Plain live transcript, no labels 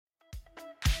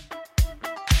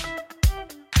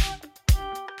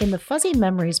In the Fuzzy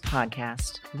Memories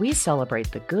podcast, we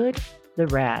celebrate the good, the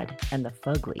rad, and the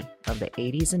fugly of the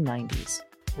 80s and 90s.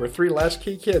 We're three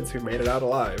latchkey kids who made it out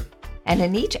alive. And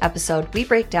in each episode, we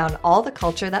break down all the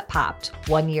culture that popped,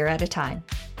 1 year at a time.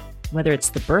 Whether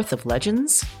it's the birth of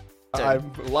legends...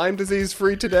 I'm Lyme disease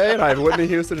free today, and I have Whitney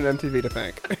Houston and MTV to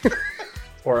thank.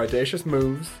 Or audacious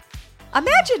moves.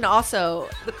 Imagine also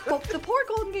the poor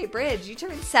Golden Gate Bridge. You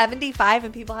turn 75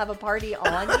 and people have a party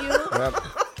on you. Yep.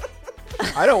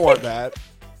 I don't want that.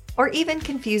 Or even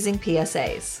confusing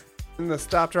PSAs. And the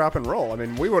stop, drop, and roll. I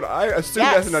mean, I assumed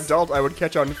as an adult I would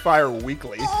catch on fire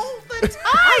weekly. All the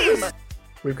time!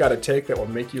 We've got a take that will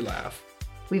make you laugh.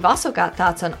 We've also got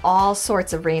thoughts on all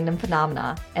sorts of random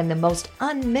phenomena and the most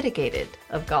unmitigated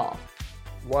of golf.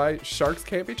 Why sharks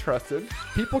can't be trusted,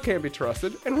 people can't be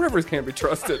trusted, and rivers can't be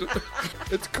trusted.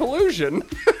 It's collusion.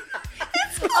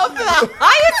 It's of the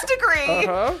highest degree.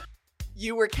 Uh-huh.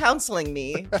 You were counseling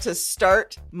me to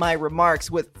start my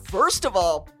remarks with, first of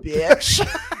all, bitch.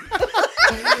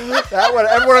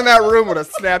 Everyone in that room would have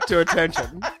snapped to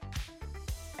attention.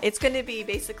 It's going to be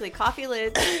basically coffee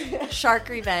lids, shark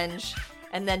revenge,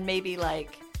 and then maybe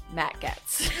like Matt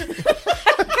Getz.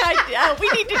 God, we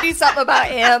need to do something about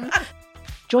him.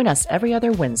 Join us every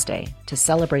other Wednesday to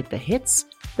celebrate the hits,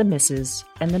 the misses,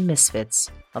 and the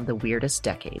misfits of the weirdest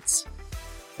decades.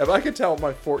 If I could tell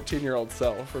my 14-year-old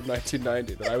self from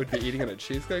 1990 that I would be eating in a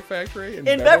Cheesecake Factory in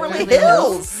Beverly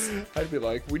Hills, I'd be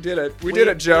like, we did it. We did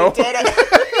it, Joe. We did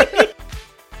it.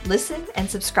 Listen and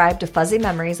subscribe to Fuzzy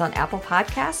Memories on Apple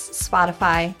Podcasts,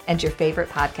 Spotify, and your favorite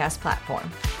podcast platform.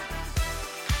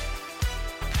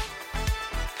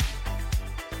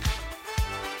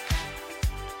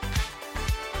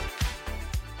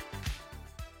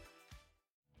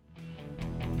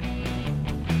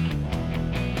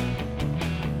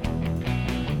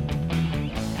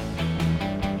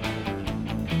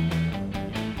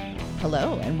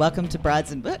 Hello, and welcome to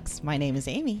Broads and Books. My name is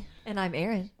Amy. And I'm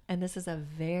Erin, and this is a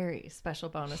very special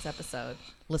bonus episode.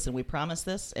 Listen, we promise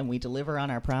this, and we deliver on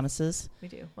our promises. We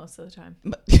do, most of the time.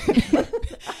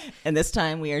 And this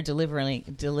time we are delivering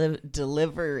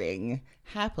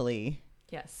happily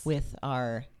Yes. with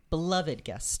our beloved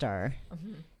guest star,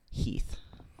 Heath.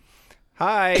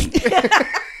 Hi.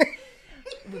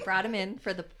 We brought him in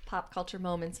for the pop culture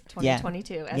moments of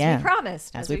 2022, as Yeah. we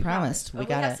promised. As we promised. We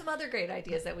have some other great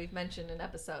ideas that we've mentioned in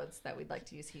episodes that we'd like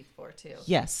to use Heath for, too.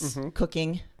 Yes,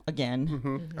 cooking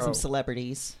again, some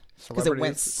celebrities. Because it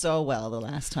went so well the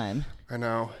last time. I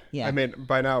know. Yeah. I mean,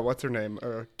 by now, what's her name?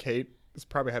 Kate has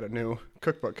probably had a new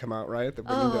cookbook come out, right? That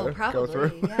we need to probably. go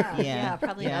through. Yeah,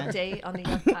 probably an update on the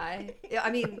yuck pie. Yeah,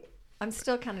 I mean, I'm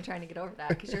still kind of trying to get over that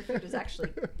because your food is actually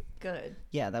good.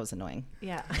 Yeah, that was annoying.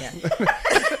 Yeah.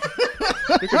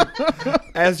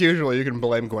 As usual, you can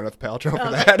blame Gwyneth Paltrow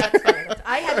for that. That's fine.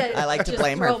 I like to just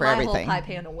blame her throw for my everything. whole pie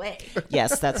pan away.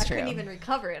 Yes, that's I true. couldn't even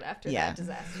recover it after that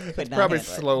disaster. Could not Probably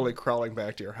handle it. slowly crawling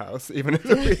back to your house, even as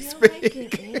I we feel speak. like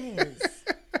it is.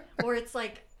 Or it's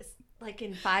like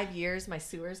in 5 years, my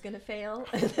sewer's going to fail.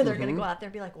 And then they're going to go out there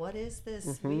and be like, what is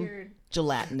this weird...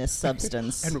 Gelatinous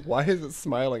substance. And why is it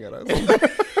smiling at us?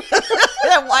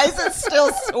 Why is it still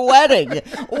sweating?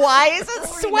 Why is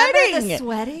it Remember sweating? the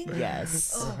sweating?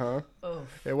 Yes. Uh-huh. Oh.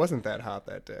 It wasn't that hot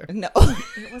that day. No.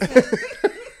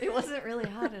 It wasn't really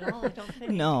hot at all, I don't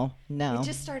think. No. It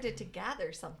just started to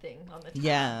gather something on the top.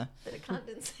 Yeah. Bit of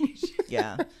condensation.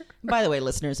 Yeah. By the way,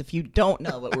 listeners, if you don't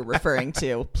know what we're referring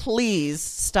to, please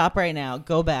stop right now,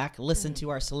 go back, listen to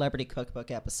our celebrity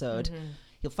cookbook episode.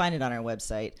 You'll find it on our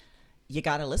website. You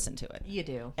got to listen to it. You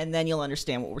do. And then you'll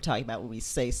understand what we're talking about when we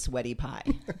say sweaty pie.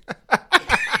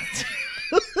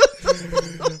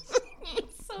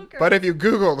 So great. But if you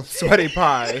Google sweaty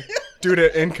pie, do it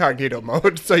in incognito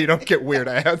mode so you don't get weird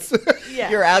ads. Yeah.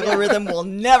 Your algorithm will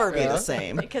never be the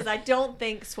same. Because I don't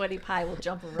think sweaty pie will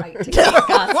jump right to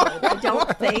Wisconsin. I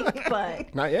don't think,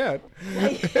 but Not yet.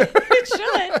 it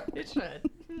should. It should.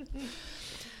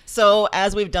 So,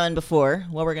 as we've done before,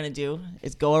 what we're going to do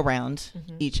is go around,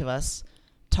 each of us,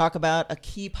 talk about a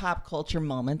key pop culture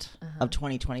moment of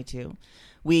 2022.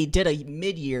 We did a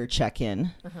mid-year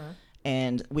check-in,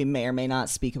 and we may or may not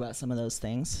speak about some of those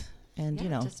things. And, Yeah, you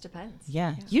know, it just depends.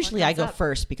 yeah, what usually I comes go up.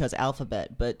 first because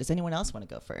alphabet, but does anyone else want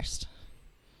to go first?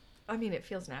 I mean, it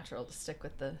feels natural to stick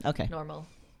with the Okay. normal.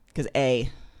 Because A,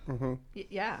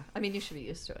 Yeah. I mean, you should be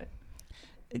used to it.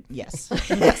 yes.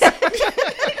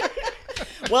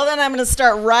 Well, then I'm going to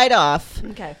start right off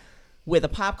Okay. with a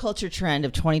pop culture trend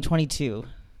of 2022,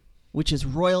 which is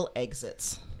royal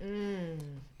exits.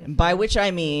 By which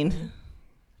I mean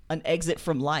an exit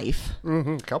from life.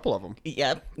 A couple of them.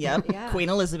 Yep. Yeah. Queen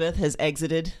Elizabeth has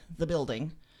exited the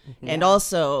building. And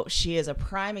also, she is a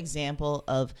prime example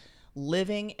of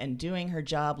living and doing her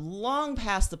job long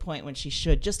past the point when she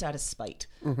should, just out of spite,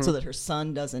 so that her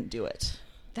son doesn't do it.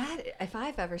 That, if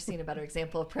I've ever seen a better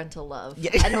example of parental love,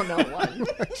 Yeah. I don't know one.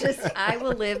 Just, I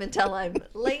will live until I'm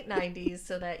late 90s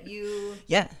so that you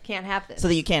can't have this. So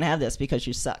that you can't have this because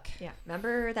you suck. Yeah.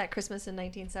 Remember that Christmas in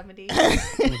 1970?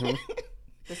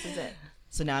 This is it.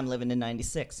 So now I'm living in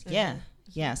 96. Yeah.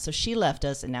 Yeah. So she left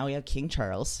us, and now we have King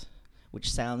Charles, which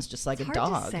sounds just like It's a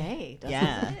hard dog. to say, doesn't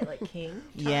Yeah. it? Like King.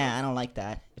 Yeah, I don't like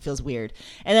that. It feels weird.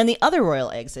 And then the other royal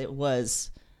exit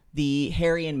was the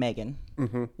Harry and Meghan,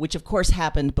 which of course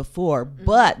happened before,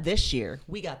 but this year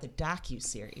we got the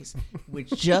docu-series, which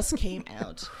just came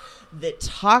out, that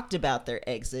talked about their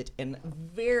exit in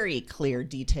very clear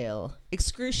detail,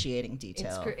 excruciating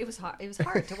detail. It was hard. It was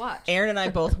hard to watch. Aaron and I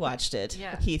both watched it.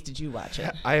 Yeah. Heath, did you watch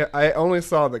it? I only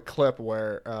saw the clip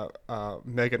where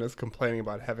Meghan is complaining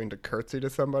about having to curtsy to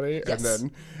somebody, Yes. and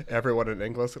then everyone in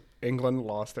England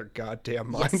lost their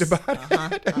goddamn mind Yes.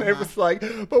 about it, and it was like,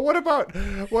 but what about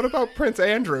Prince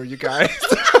Andrew, you guys?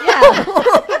 Yeah.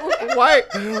 why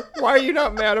are you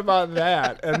not mad about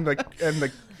that? And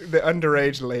the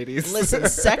underage ladies. Listen,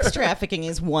 sex trafficking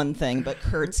is one thing, but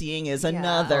curtsying is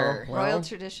another. Well. Royal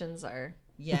traditions are.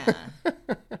 Yeah.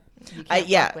 You can't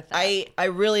fuck with that. I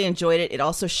really enjoyed it. It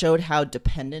also showed how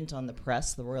dependent on the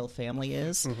press the royal family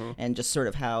is, and just sort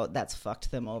of how that's fucked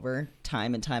them over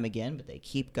time and time again, but they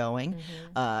keep going.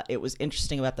 It was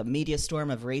interesting about the media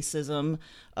storm of racism,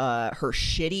 her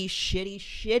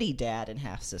shitty dad and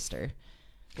half-sister.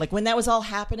 Like when that was all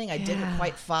happening, I didn't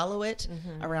quite follow it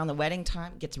around the wedding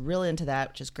time. It gets real into that,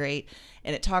 which is great.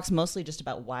 And it talks mostly just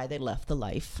about why they left the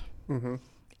life.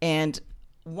 And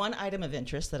one item of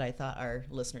interest that I thought our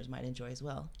listeners might enjoy as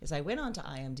well is I went on to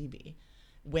IMDb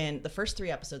when the first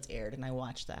 3 episodes aired, and I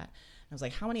watched that. I was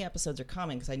like, how many episodes are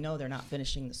coming? Because I know they're not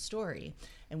finishing the story.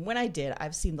 And when I did,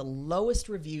 I've seen the lowest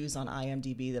reviews on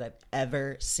IMDb that I've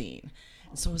ever seen.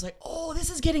 And so I was like, oh, this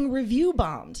is getting review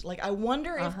bombed. Like, I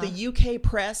wonder if the UK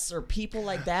press or people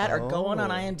like that are going on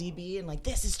IMDb and like,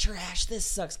 this is trash, this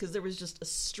sucks. Because there was just a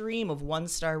stream of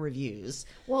 1-star reviews.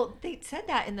 Well, they said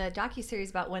that in the docuseries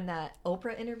about when that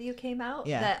Oprah interview came out,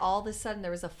 Yeah. that all of a sudden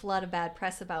there was a flood of bad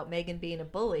press about Meghan being a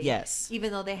bully. Yes.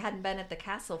 Even though they hadn't been at the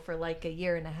castle for like a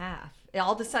year and a half.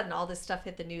 All of a sudden, all this stuff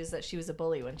hit the news that she was a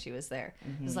bully when she was there.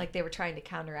 It was like they were trying to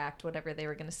counteract whatever they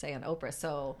were going to say on Oprah.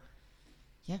 So...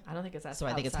 Yeah. I don't think it's that. So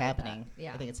I think it's happening.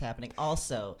 Yeah. I think it's happening.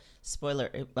 Also, spoiler.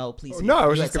 Oh, please. No, I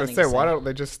was you just had going to something say, why don't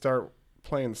they just start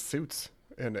playing Suits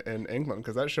in England?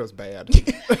 Because that show's bad.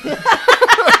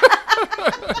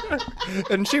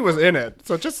 And she was in it,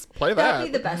 so just play that.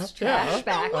 That'd be the best trash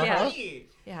back. Yeah.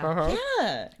 Yeah.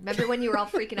 Yeah. Remember when you were all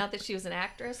freaking out that she was an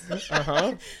actress?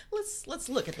 Let's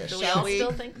look at this, Do we shall all we?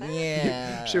 still think that?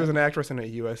 Yeah. She was an actress in a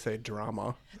USA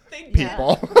drama. They did.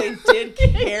 People. They did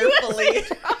carefully.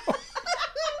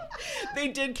 They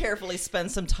did carefully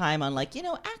spend some time on, like,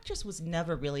 actress was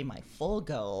never really my full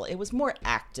goal. It was more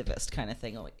activist kind of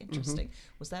thing. Oh, interesting.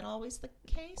 Was that always the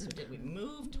case, or did we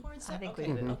move towards that? I think Okay.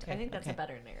 we moved. Okay. I think that's Okay. a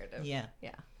better narrative. Yeah.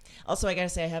 Yeah. Also, I gotta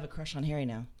say, I have a crush on Harry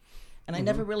now, and I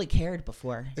never really cared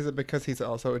before. Is it because he's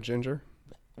also a ginger?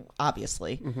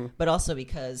 Obviously, but also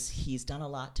because he's done a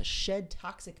lot to shed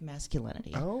toxic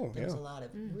masculinity. Oh, There's yeah. a lot of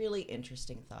really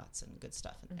interesting thoughts and good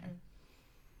stuff in there.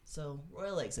 So,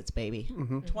 royal exits, baby.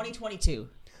 2022,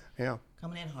 Yeah.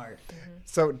 coming in hard.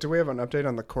 So, do we have an update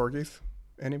on the corgis?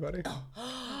 Anybody?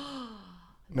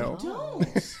 No. Don't.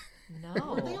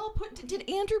 No. Were they all put? Did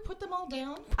Andrew put them all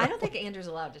down? I don't think Andrew's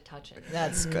allowed to touch it.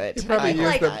 That's good. He probably I used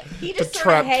like them that. He to just sort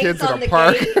trap of hangs kids at on a the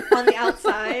park. gate on the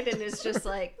outside and is just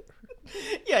like,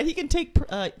 Yeah, he can take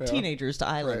teenagers to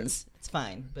islands. It's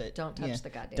fine, but Don't touch the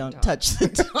goddamn Don't dog. touch the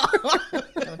dog.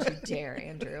 don't you dare,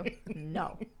 Andrew.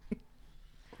 No.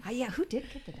 Yeah, who did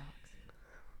get the dogs?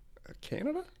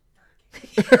 Canada?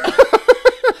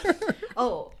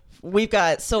 Oh, We've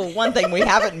got, so one thing we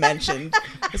haven't mentioned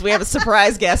is we have a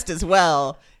surprise guest as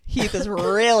well. Heath is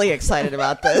really excited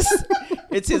about this.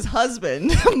 It's his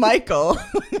husband, Michael,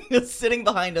 who's sitting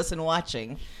behind us and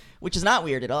watching, which is not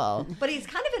weird at all. but he's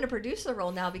kind of in a producer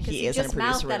role now because He he is in a just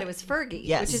producer mouthed that role. it was Fergie,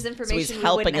 Yes. which is So information he's we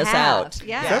helping wouldn't us have. out.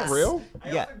 Yes. Is that real?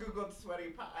 I Yeah. also Googled sweaty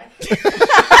pie.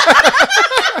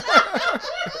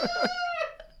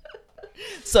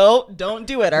 So don't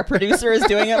do it. Our producer is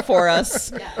doing it for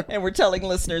us. And we're telling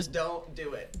listeners, don't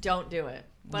do it. Don't do it.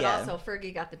 But Yeah. also,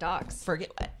 Fergie got the dogs.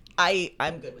 Forget.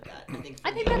 I'm good with that.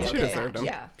 I think that's She okay. deserved him.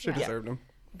 Yeah. She deserved him.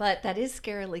 But that is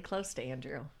scarily close to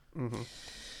Andrew.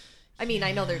 I mean,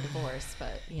 I know they're divorced,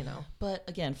 but But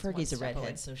again, Fergie's a step away.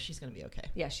 redhead, so she's going to be okay.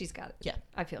 Yeah, she's got it. Yeah.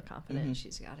 I feel confident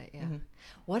she's got it. Yeah.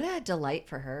 What a delight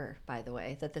for her, by the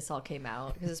way, that this all came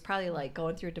out. Because it's probably like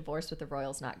going through a divorce with the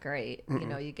royals not great.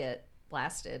 You get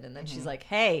blasted, and then she's like,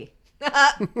 hey,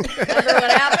 remember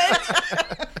what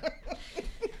happened?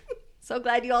 So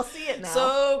glad you all see it now.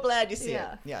 So glad you see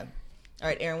Yeah. it. Yeah. All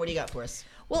right, Aaron, what do you got for us?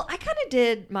 Well, I kind of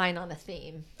did mine on a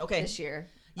theme this year.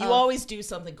 You always do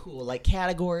something cool, like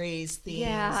categories, themes.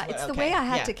 Yeah, it's the okay. way I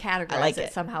had Yeah. to categorize like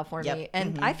it somehow for Yep. me.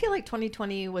 And I feel like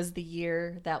 2020 was the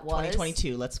year that was.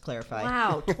 2022, let's clarify.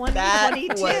 Wow,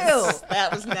 2022. That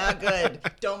was not good.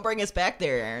 Don't bring us back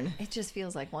there, Aaron. It just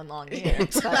feels like one long year.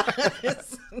 But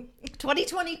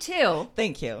 2022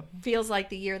 Thank you. feels like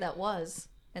the year that was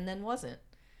and then wasn't.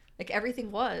 Like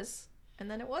everything was and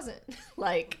then it wasn't.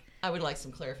 Like, I would like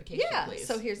some clarification, yeah. please.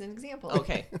 So here's an example.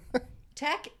 Okay.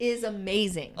 Tech is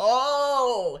amazing.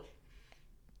 Oh,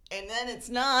 and then it's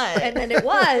not. And then it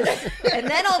was. And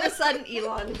then all of a sudden,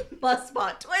 Elon Musk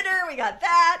bought Twitter. We got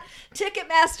that.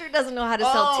 Ticketmaster doesn't know how to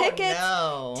sell tickets.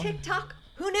 No. TikTok,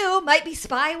 who knew, might be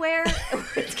spyware.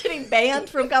 It's getting banned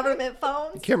from government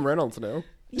phones. Kim Reynolds knew.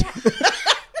 Yeah.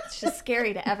 It's just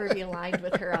scary to ever be aligned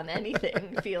with her on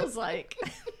anything, feels like.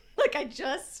 Like I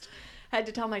just had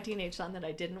to tell my teenage son that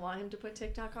I didn't want him to put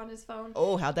TikTok on his phone.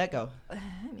 Oh, how'd that go? I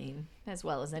mean, as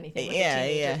well as anything with Yeah, a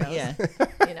teenager yeah, goes.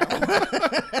 yeah. You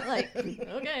know, like,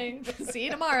 okay, see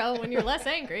you tomorrow when you're less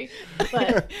angry.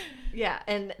 But yeah,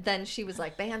 and then she was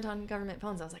like banned on government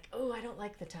phones. I was like, oh, I don't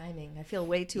like the timing. I feel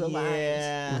way too aligned.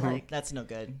 Yeah, Like, that's no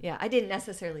good. yeah, I didn't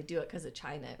necessarily do it because of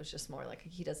China. It was just more like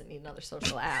he doesn't need another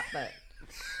social app, but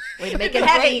way to make it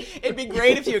heavy. It'd be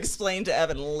great if you explained to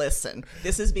Evan, listen,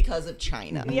 this is because of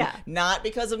China. Yeah. Not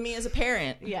because of me as a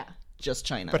parent. Yeah. Just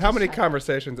China. But how many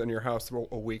conversations in your house will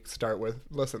a week start with,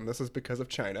 listen, this is because of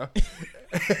China? I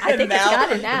think it's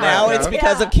got it now. Now it's Yeah.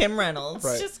 because of Kim Reynolds.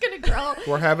 Right. It's just going to grow.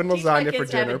 We're having Teach my lasagna for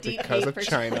kids to have a dinner deep because hate of for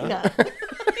China. Like,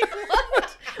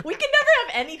 what? We can never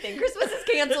have anything. Christmas is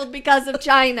canceled because of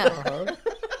China.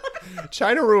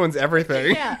 China ruins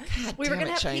everything. Yeah. We were damn going to it,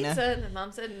 have China. pizza, and then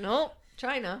Mom said, nope,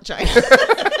 China. China.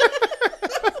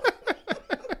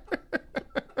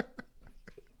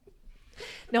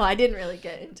 No, I didn't really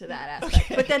get into that aspect.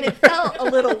 Okay. But then it felt a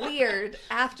little weird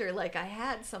after, like, I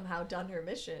had somehow done her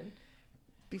mission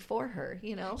before her,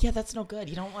 you know? Yeah, that's no good.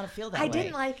 You don't want to feel that way. I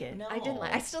didn't like it. No. I didn't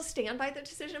like. I still stand by the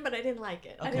decision, but I didn't like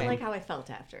it. I Okay. didn't like how I felt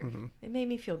after. It made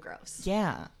me feel gross.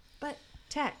 Yeah. But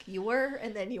Tech, you were,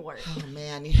 and then you weren't. Oh,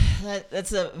 man.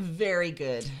 That's a very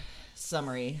good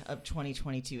summary of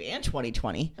 2022 and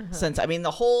 2020. Since, I mean,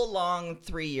 the whole long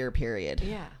 3-year period.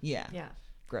 Yeah. Yeah. Yeah.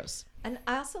 Gross. And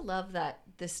I also love that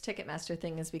this Ticketmaster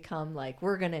thing has become like,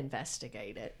 we're going to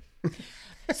investigate it.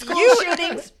 School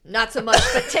shootings, not so much.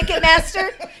 But Ticketmaster,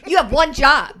 you have one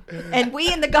job. And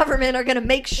we in the government are going to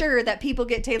make sure that people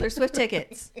get Taylor Swift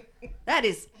tickets. That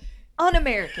is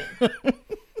un-American.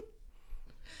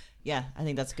 Yeah, I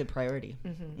think that's a good priority.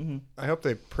 I hope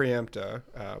they preempt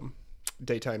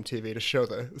daytime TV to show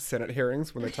the Senate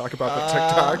hearings when they talk about the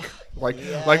TikTok,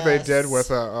 like they did with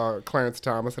Clarence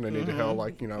Thomas and Anita Hill,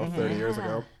 30 years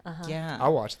ago. Yeah.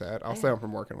 I'll watch that. I'll stay home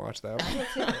from work and watch that.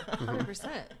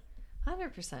 100%.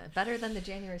 100%. Better than the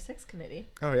January 6th committee.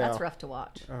 Oh, yeah. That's rough to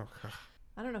watch. Oh, God.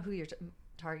 I don't know who your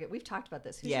target. We've talked about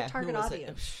this. Who's Yeah, your target who was it?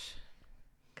 audience?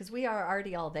 Because we are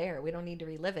already all there. We don't need to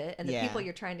relive it. And the Yeah. people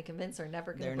you're trying to convince are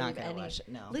never going They're to not believe gonna any. watch it,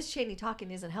 no. Liz Cheney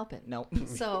talking isn't helping. Nope.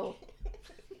 So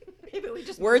maybe we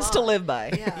just Words move to on. live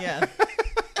by. Yeah.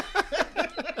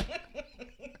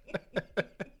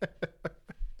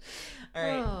 All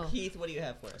right, Oh. Heath, what do you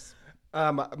have for us?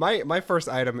 My first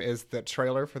item is the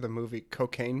trailer for the movie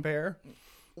Cocaine Bear.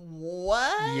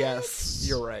 What? Yes,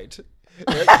 you're right.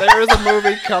 There is a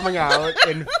movie coming out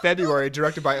in February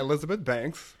directed by Elizabeth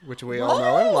Banks, which we all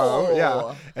know and love.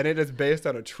 Yeah. And it is based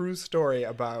on a true story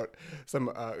about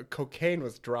some cocaine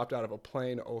was dropped out of a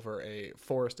plane over a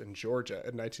forest in Georgia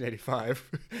in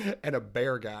 1985, and a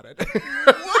bear got it.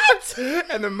 What?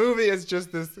 And the movie is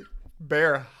just this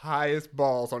bear high as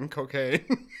balls on cocaine,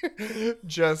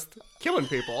 just killing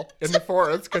people in the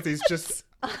forest because he's just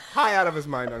high out of his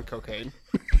mind on cocaine.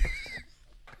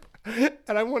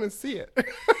 And I want to see it.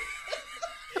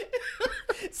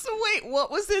 So wait, what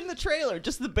was in the trailer?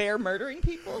 Just the bear murdering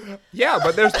people? Yeah,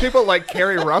 but there's people like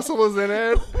Carrie Russell is in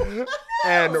it.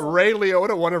 And Ray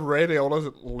Liotta, one of Ray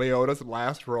Liotta's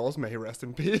last roles, may he rest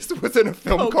in peace, was in a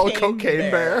film called Cocaine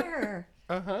Bear.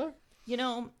 Bear. You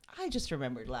know, I just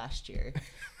remembered last year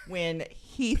when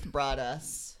Heath brought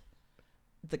us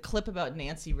the clip about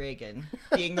Nancy Reagan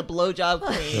being the blowjob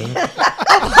queen of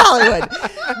Hollywood.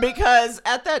 Because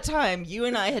at that time, you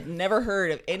and I had never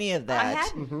heard of any of that. I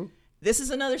hadn't. This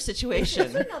is another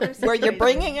situation where you're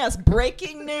bringing us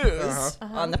breaking news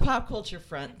on the pop culture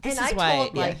front. This and is I why,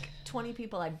 told like 20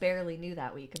 people I barely knew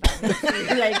that week about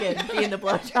Megan being the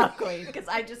blowjob queen because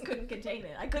I just couldn't contain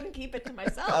it. I couldn't keep it to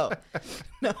myself. Oh,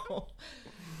 no.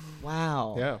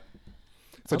 Wow. Yeah.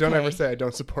 So don't ever say I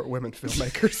don't support women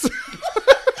filmmakers.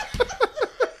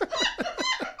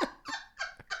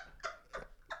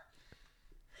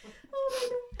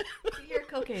 You're a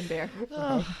cocaine bear.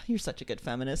 Oh, you're such a good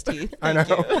feminist, Heath. I know.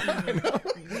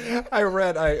 Thank you. I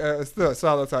read. I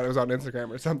saw this on. It was on Instagram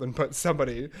or something. But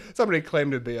somebody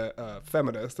claimed to be a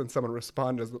feminist, and someone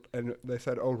responded, and they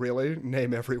said, "Oh, really?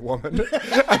 Name every woman."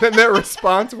 And then their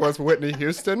response was Whitney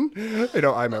Houston.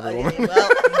 I'm every woman. Well,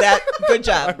 good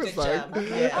job. Good job.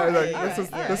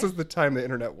 This is the time the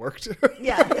internet worked.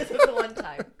 Yeah, this is the one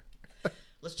time.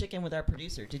 Let's check in with our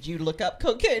producer. Did you look up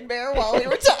Cocaine Bear while we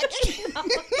were talking?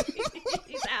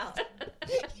 He's out.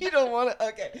 You don't want to.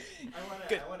 Okay. I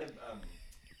want to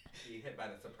be hit by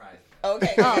the surprise.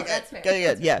 Okay. Oh, that's fair.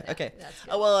 Good. Yeah. Okay. That's good.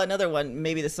 Oh well, another one.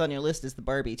 Maybe this on your list is the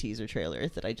Barbie teaser trailer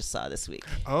that I just saw this week.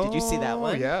 Oh, did you see that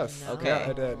one? Yes. No. Okay. Yeah,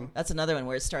 I did. That's another one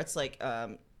where it starts like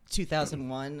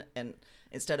 2001, and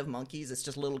instead of monkeys, it's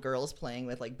just little girls playing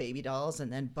with like baby dolls,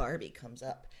 and then Barbie comes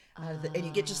up, and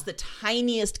you get just the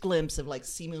tiniest glimpse of like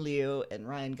Simu Liu and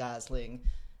Ryan Gosling,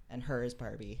 and her as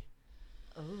Barbie.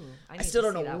 Oh, I still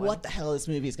don't know what the hell this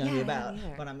movie is going to be about,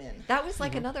 neither. but I'm in. That was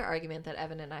like another argument that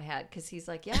Evan and I had because he's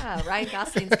like, yeah, Ryan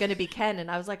Gosling's going to be Ken.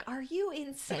 And I was like, are you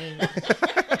insane?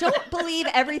 Don't believe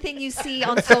everything you see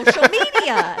on social media.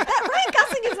 That Ryan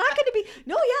Gosling is not going to be.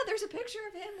 No, yeah, there's a picture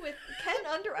of him with Ken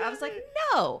under. I was like,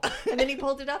 no. And then he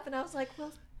pulled it up and I was like,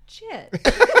 well, shit.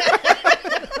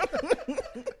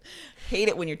 Hate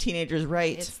it when your teenager's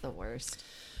right. It's the worst.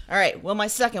 All right. Well, my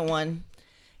second one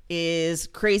is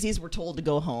crazies were told to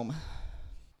go home.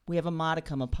 We have a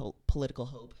modicum of political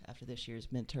hope after this year's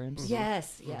midterms.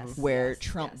 Yes. Where yes,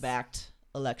 Trump-backed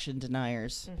election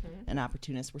deniers and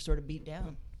opportunists were sort of beat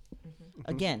down.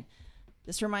 Again,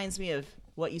 this reminds me of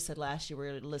what you said last year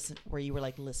where you were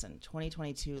like, listen,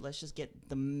 2022, let's just get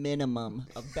the minimum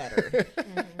of better.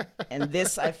 And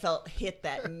this, I felt, hit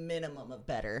that minimum of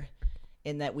better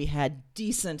in that we had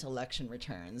decent election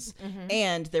returns.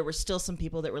 And there were still some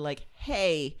people that were like,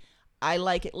 hey, I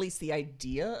like at least the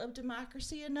idea of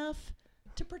democracy enough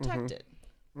to protect it.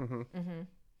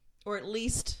 Or at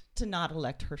least to not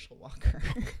elect Herschel Walker.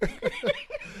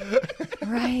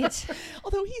 Right.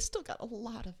 Although he still got a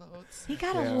lot of votes. He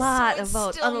got a lot So it of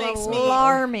votes. still An makes me-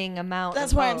 alarming amount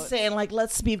That's of why I'm votes. saying, like,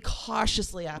 let's be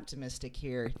cautiously optimistic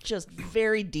here. Just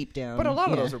very deep down. But a lot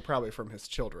of Yeah. those are probably from his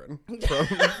children, from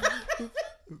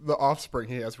the offspring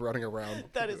he has running around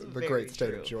That is the very great state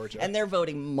true. of Georgia. And they're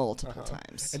voting multiple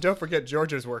times. And don't forget,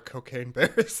 Georgia's where Cocaine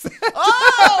Bear is.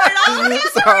 Oh, it all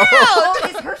is Oh,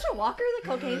 is Herschel Walker the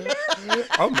cocaine bear?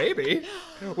 Oh, maybe.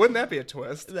 Wouldn't that be a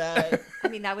twist? that. I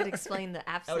mean, that would explain the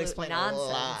absolute explain a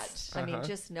nonsense. lot. I mean,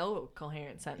 just no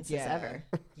coherent sentences Yeah. ever.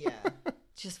 Yeah.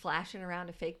 Just flashing around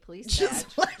a fake police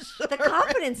Just badge. The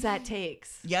confidence that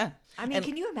takes. Yeah. I mean, And-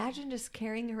 can you imagine just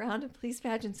carrying around a police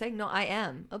badge and saying, no, I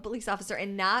am a police officer,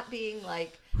 and not being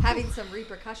like having some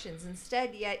repercussions?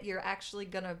 Instead, yet you're actually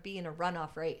going to be in a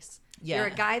runoff race. Yeah. You're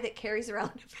a guy that carries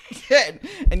around a Good.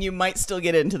 And you might still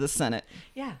get into the Senate.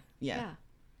 Yeah. Yeah. Yeah,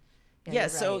 Yeah, you're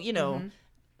so, right. you know,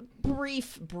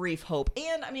 brief hope.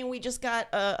 And, I mean, we just got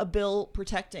a bill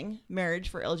protecting marriage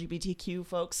for LGBTQ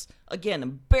folks. Again, a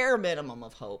bare minimum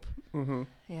of hope.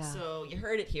 Yeah. So you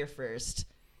heard it here first.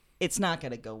 It's not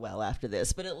going to go well after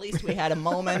this, but at least we had a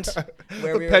moment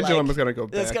where we were pendulum like, is gonna go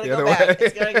It's back going the to go other back. way.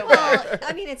 It's going to go back. Well,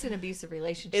 I mean, it's an abusive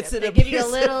relationship. It's an they give you a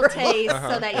abusive little taste so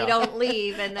Uh-huh. that you don't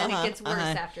leave, and then it gets worse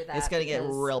after that. It's going to get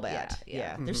because- real bad.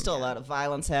 Yeah. There's still a lot of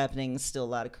violence happening, still a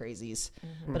lot of crazies,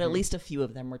 but at least a few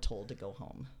of them were told to go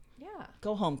home. Yeah.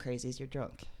 Go home, crazies. You're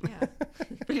drunk.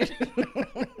 Yeah.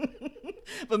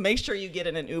 But make sure you get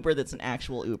in an Uber that's an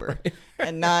actual Uber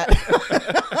and not.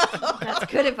 That's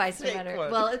good advice, no Take matter.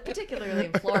 one. Well, particularly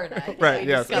in Florida. I think Right, I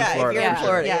yes, in discussed- Florida, if you're in for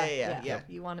Florida, sure. yeah.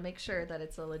 You want to make sure that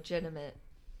it's a legitimate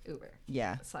Uber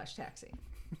Yeah. / taxi.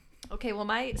 Okay, well,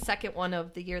 my second one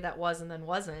of the year that was and then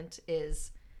wasn't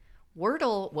is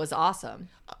Wordle was awesome.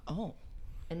 Oh.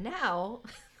 And now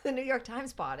the New York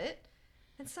Times bought it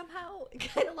and somehow it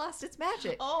kind of lost its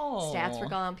magic. Oh. Stats were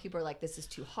gone. People were like, this is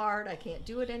too hard. I can't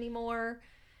do it anymore.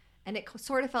 And it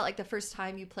sort of felt like the first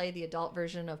time you play the adult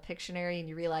version of Pictionary and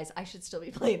you realize I should still be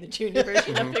playing the junior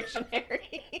version of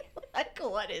Pictionary. Like,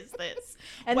 what is this?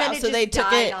 And Wow, then it so just they took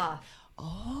died it- off.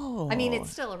 Oh. I mean,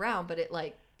 it's still around, but it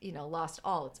lost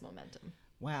all its momentum.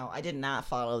 Wow. I did not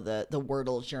follow the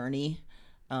Wordle journey.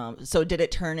 So did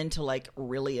it turn into like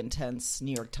really intense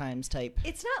New York Times type?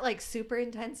 It's not like super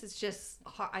intense. It's just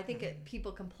I think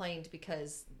people complained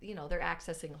because they're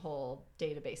accessing a whole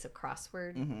database of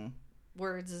crossword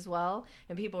words as well,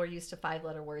 and people are used to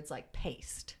 5-letter words like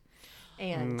paste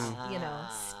and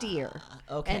steer.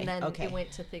 Okay. And then okay. it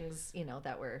went to things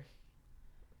that were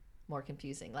more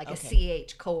confusing, like Okay. a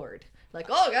CH cord. Like,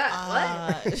 oh god,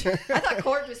 what? I thought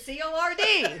cord was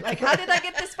CORD. Like, how did I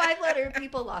get this 5-letter?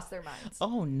 People lost their minds.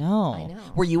 Oh no! I know.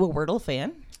 Were you a Wordle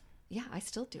fan? Yeah, I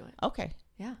still do it. Okay.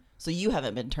 Yeah. So you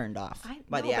haven't been turned off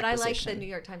by the acquisition. But I like the New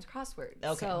York Times crossword.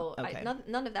 Okay. So Okay.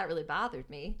 none of that really bothered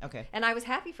me. Okay. And I was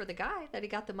happy for the guy that he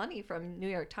got the money from New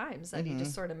York Times, that he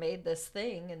just sort of made this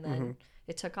thing and then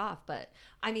it took off. But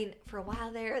I mean, for a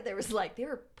while there was like, they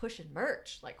were pushing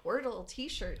merch, like Wordle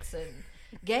t-shirts and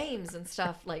games and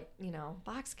stuff, like,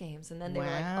 box games. And then they were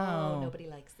like, Wow. oh, nobody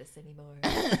likes this anymore.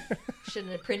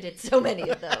 Shouldn't have printed so many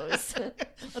of those.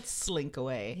 Let's slink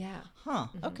away. Yeah. Huh.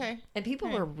 Okay. And people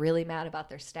were really mad about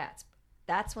their stats.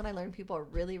 That's when I learned people are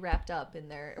really wrapped up in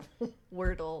their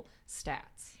Wordle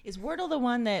stats. Is Wordle the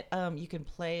one that you can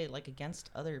play like against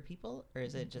other people, or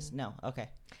is it just no? Okay.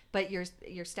 But your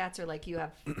stats are like, you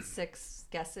have 6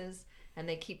 guesses, and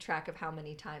they keep track of how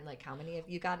many have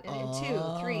you gotten in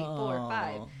 2, 3, 4,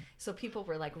 5. So people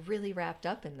were like really wrapped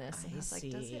up in this. And I was like,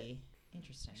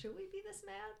 Interesting. should we be this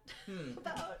mad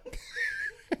about?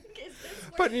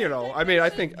 But I mean, I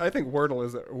think Wordle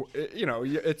is,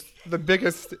 it's the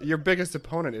biggest. Your biggest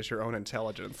opponent is your own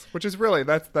intelligence, which is really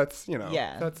that's that's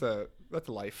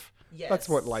life. Yes. That's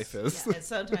what life is. Yeah. And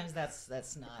sometimes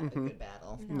that's not a good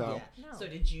battle. No. Yeah. No. So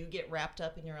did you get wrapped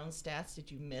up in your own stats?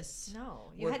 Did you miss?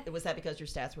 No. Was that because your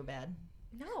stats were bad?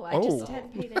 No, I just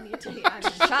hadn't paid any attention. I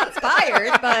mean, shots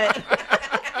fired, but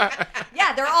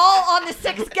yeah, they're all on the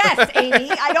 6th guess, Amy.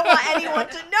 I don't want anyone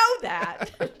to know that.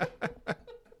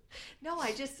 No,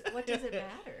 what does it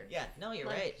matter? Yeah, no, you're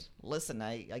right. Listen,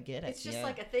 I get it. It's just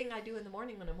like a thing I do in the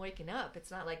morning when I'm waking up.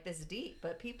 It's not like this deep,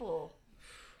 but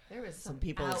there was some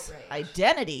people's outrage.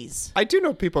 identities. I do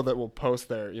know people that will post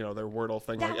their their Wordle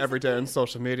thing like That's every the day thing. on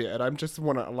social media, and I'm just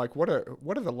want to like, what are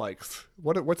the likes?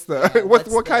 What's the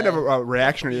what kind of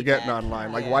reaction are you getting feedback?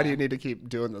 online? Like, why do you need to keep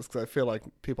doing this? Because I feel like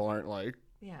people aren't like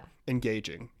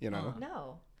engaging.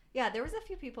 No. Yeah, there was a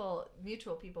few people,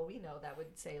 mutual people we know, that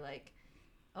would say like,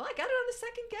 oh, I got it on the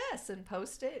 2nd guess, and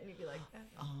post it, and you'd be like,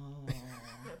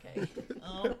 okay.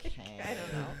 Okay. I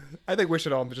don't know. I think we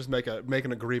should all just make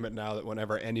an agreement now that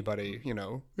whenever anybody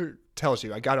tells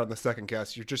you I got it on the 2nd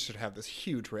guess, you just should have this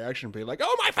huge reaction, be like,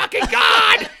 oh my fucking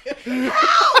god!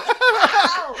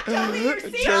 Ow! Tell me your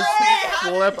secret! Just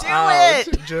flip do out,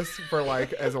 it! just for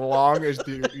like as long as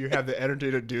you have the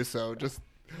energy to do so. Just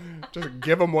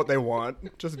give them what they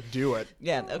want. Just do it.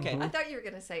 Yeah, okay. I thought you were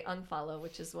going to say unfollow,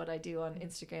 which is what I do on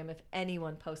Instagram. If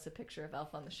anyone posts a picture of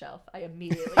Elf on the Shelf, I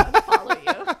immediately unfollow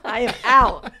you. I am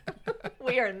out.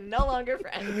 We are no longer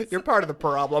friends. You're part of the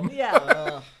problem.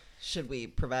 Yeah. Should we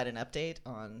provide an update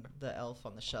on the Elf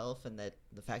on the Shelf and the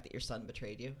fact that your son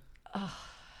betrayed you?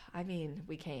 I mean,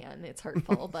 we can. It's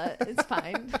hurtful, but it's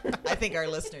fine. I think our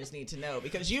listeners need to know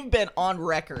because you've been on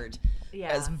record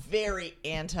Yeah. as very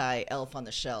anti-Elf on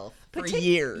the Shelf for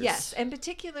years. Yes, and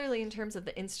particularly in terms of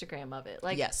the Instagram of it.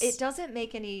 Like, Yes. it doesn't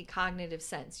make any cognitive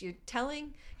sense. You're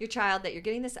telling your child that you're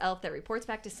getting this elf that reports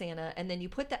back to Santa, and then you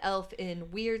put the elf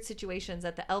in weird situations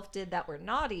that the elf did that were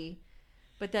naughty,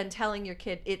 but then telling your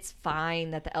kid it's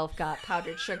fine that the elf got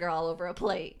powdered sugar all over a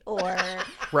plate, or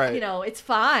Right. it's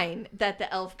fine that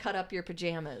the elf cut up your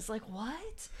pajamas. Like,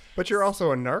 what? But you're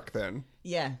also a narc then.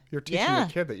 Yeah. You're teaching yeah.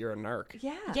 the kid that you're a narc.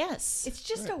 Yeah. Yes. It's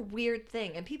just a weird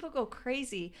thing. And people go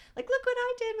crazy. Like, look what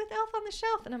I did with Elf on the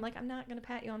Shelf. And I'm like, I'm not going to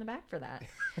pat you on the back for that.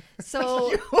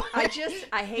 So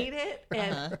I hate it.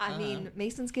 And I mean,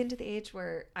 Mason's getting to the age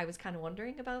where I was kind of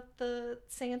wondering about the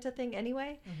Santa thing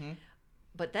anyway. Mm-hmm.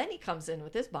 But then he comes in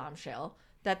with this bombshell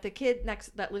that the kid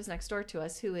that lives next door to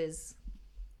us, who is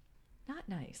not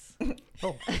nice.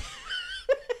 Oh.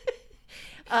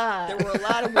 There were a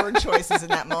lot of word choices in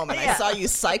that moment. I saw you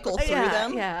cycle through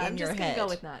them Yeah, in I'm your just head. going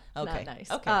to go with not nice.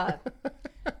 Okay.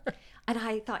 And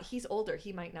I thought, he's older.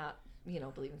 He might not,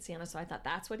 believe in Santa. So I thought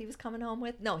that's what he was coming home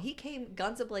with. No, he came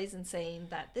guns a-blazing saying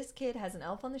that this kid has an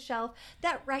elf on the shelf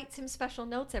that writes him special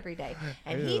notes every day.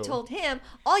 And he told him,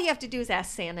 all you have to do is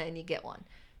ask Santa and you get one.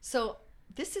 So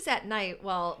this is at night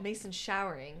while Mason's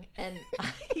showering, and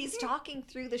he's talking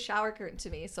through the shower curtain to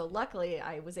me. So luckily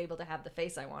I was able to have the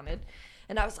face I wanted.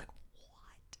 And I was like,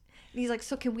 what? And he's like,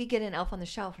 so can we get an Elf on the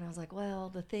Shelf? And I was like, well,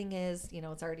 the thing is, you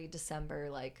know, it's already December.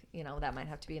 Like, you know, that might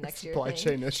have to be a next year Supply thing.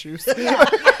 chain issues.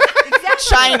 Exactly.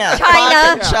 China.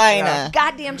 China.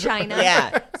 Goddamn China.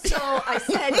 Yeah. So I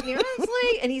said,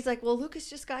 seriously? And he's like, well, Lucas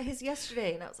just got his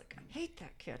yesterday. And I was like, I hate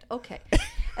that kid. Okay.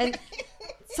 And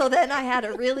so then I had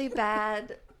a really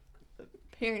bad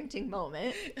parenting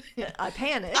moment. I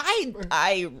panicked.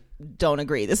 I don't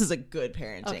agree. This is a good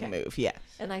parenting Okay. move. Yeah.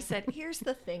 And I said, here's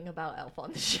the thing about Elf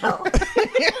on the Shelf.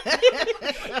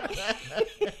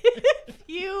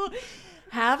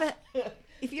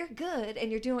 If you're good and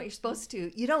you're doing what you're supposed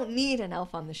to, you don't need an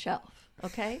Elf on the Shelf.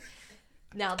 Okay?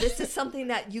 Now, this is something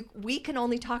that we can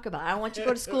only talk about. I don't want you to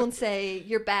go to school and say,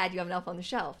 you're bad, you have an Elf on the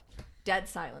Shelf. Dead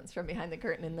silence from behind the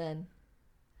curtain. And then,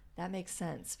 that makes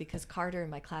sense because Carter in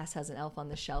my class has an Elf on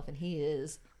the Shelf and he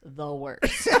is the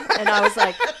worst. And I was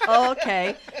like, oh,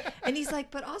 okay. And he's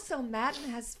like, but also Madden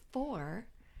has 4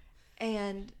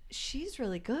 and she's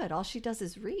really good. All she does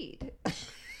is read.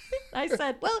 I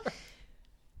said, well,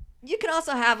 you can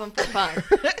also have them for fun,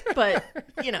 but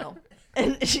you know.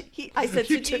 And I said,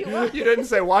 so do you want? You didn't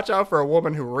say, watch out for a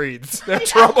woman who reads. They're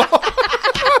trouble.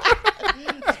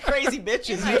 Crazy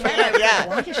bitches. I You was can't. like, Yeah.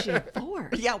 why is she a 4?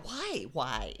 Yeah.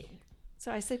 Why?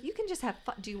 So I said, you can just have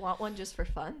fun. Do you want one just for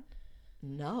fun?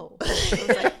 No. I was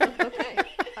like, okay.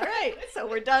 All right. So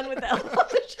we're done with the Elf on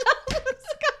the Shelf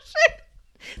discussion.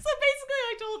 So basically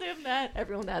I told him that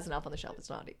everyone that has an Elf on the Shelf is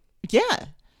naughty. Yeah.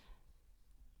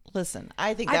 Listen,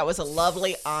 I think that was a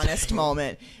lovely, honest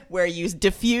moment where you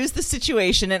diffused the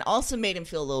situation and also made him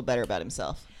feel a little better about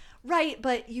himself. Right,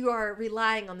 but you are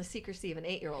relying on the secrecy of an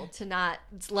 8-year-old to not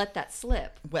let that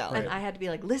slip. Well, and I had to be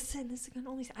like, listen, this is going to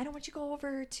only. I don't want you to go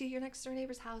over to your next door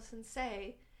neighbor's house and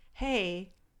say, hey,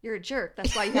 you're a jerk.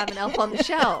 That's why you have an Elf on the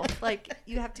Shelf. Like,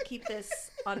 you have to keep this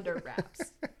under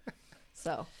wraps.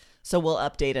 So we'll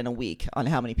update in a week on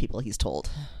how many people he's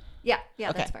told. yeah,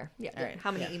 Okay. that's fair. Yeah, All right.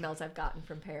 how many emails I've gotten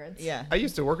from parents. Yeah. I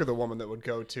used to work with a woman that would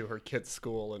go to her kids'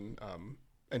 school and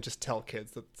just tell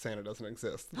kids that Santa doesn't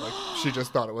exist. Like she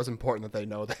just thought it was important that they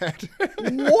know that.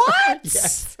 What?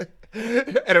 Yes.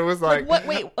 And it was like, What?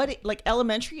 Wait, what? Like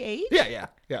elementary age? yeah.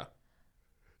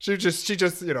 She just,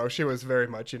 she was very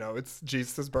much, it's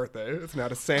Jesus' birthday. It's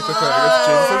not a Santa thing. It's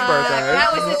Jesus' birthday. That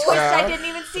was a twist Yeah. I didn't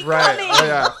even see Right. coming.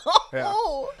 Yeah.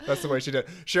 That's the way she did.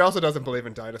 She also doesn't believe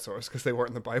in dinosaurs because they weren't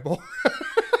in the Bible.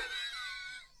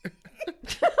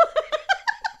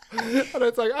 And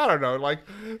it's like, I don't know, like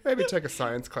maybe take a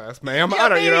science class, ma'am. I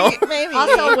don't, Maybe.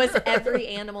 Also, was every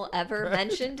animal ever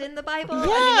mentioned in the Bible? I mean,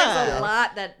 there's Yeah. a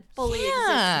lot that fully exists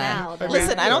now. that-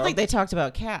 Listen, I don't know. think they talked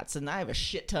about cats, and I have a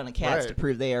shit ton of cats to Right.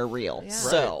 prove they are real. Yeah.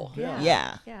 So, Right.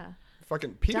 yeah. Yeah.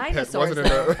 Fucking Peter Pet Dinosaurs,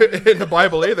 wasn't in the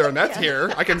Bible either, and that's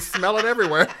here. I can smell it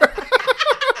everywhere.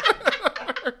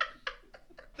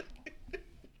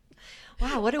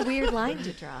 Wow, what a weird line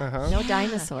to draw. No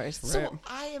dinosaurs. So Right.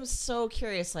 I am so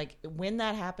curious, like, when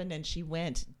that happened and she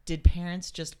went, did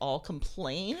parents just all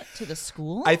complain to the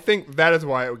school? I think that is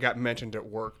why it got mentioned at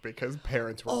work, because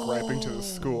parents were griping to the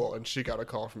school, and she got a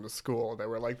call from the school. They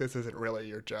were like, "This isn't really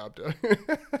your job to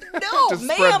No, to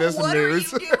ma'am, spread this what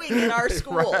news." are you doing in our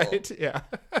school? Right? Yeah.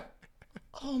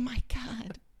 Oh my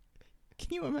God.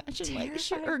 Can you imagine, like,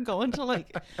 Terrified. her going to,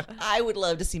 like, I would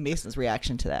love to see Mason's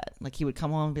reaction to that. Like, he would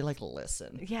come home and be like,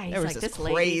 listen, Yeah, he's there was like, this this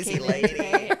lady crazy came in lady.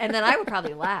 today. And then I would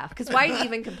probably laugh. Because why are you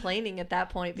even complaining at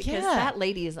that point? Because Yeah. that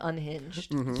lady is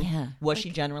unhinged. Yeah. Was she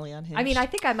generally unhinged? I mean, I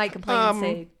think I might complain and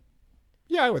say,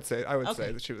 Yeah, I would say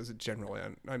Okay. that she was generally.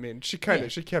 I mean, she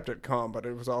she kept it calm, but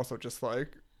it was also just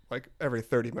like every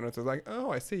 30 minutes it was like,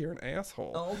 "Oh, I see you're an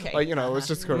asshole." Oh, okay. Like, it was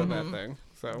just sort of that thing.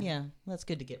 So Yeah, well, that's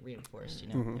good to get reinforced,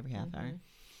 every half hour.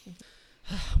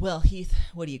 Well, Heath,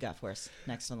 what do you got for us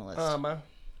next on the list?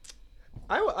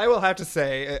 I will have to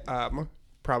say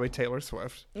probably Taylor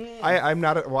Swift. I'm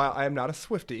not a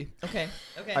Swiftie. Okay.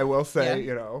 I will say,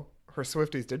 Yeah. her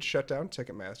Swifties did shut down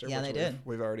Ticketmaster. Yeah, which they did.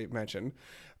 We've already mentioned.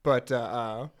 But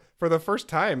for the first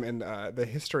time in the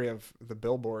history of the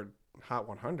Billboard Hot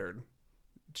 100,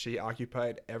 she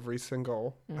occupied every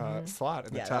single slot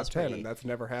in the Yeah, that top was 10, pretty- and that's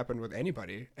never happened with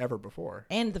anybody ever before.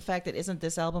 And the fact that isn't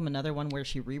this album another one where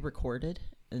she re-recorded,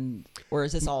 or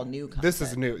is this all new content? This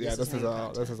is new. Yeah, this is new all.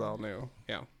 content. This is all new.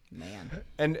 Yeah. Man.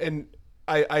 And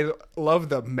I love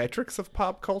the metrics of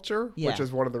pop culture, Yeah. which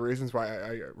is one of the reasons why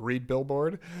I read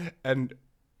Billboard. And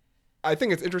I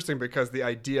think it's interesting because the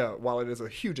idea, while it is a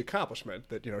huge accomplishment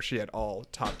that, she had all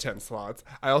top 10 slots,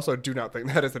 I also do not think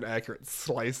that is an accurate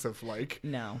slice of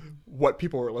No. what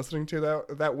people were listening to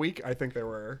that week. I think there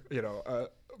were,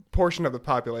 portion of the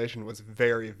population was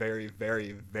very, very,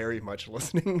 very, very much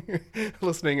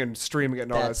listening and streaming it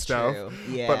and all That's that stuff. true.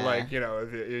 Yeah. But like,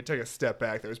 if you take a step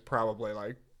back, there's probably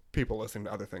like people listening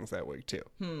to other things that week too.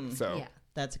 So Yeah,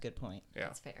 That's a good point. yeah.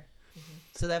 that's fair.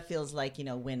 So that feels like,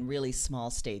 when really small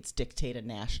states dictate a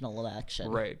national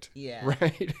election. Right. Yeah.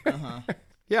 Right. Uh-huh.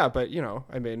 Yeah, but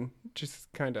she's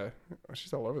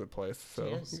she's all over the place. So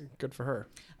She is. good for her.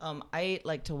 I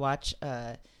like to watch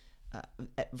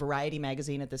Variety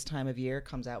magazine at this time of year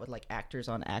comes out with like actors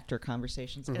on actor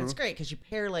conversations, and it's great because you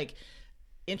pair like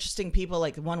interesting people.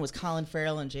 Like one was Colin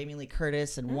Farrell and Jamie Lee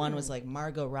Curtis, and one was like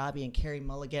Margot Robbie and Carey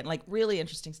Mulligan, like really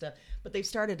interesting stuff. But they've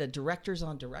started a directors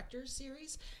on directors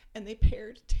series, and they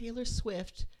paired Taylor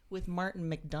Swift with Martin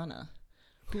McDonagh,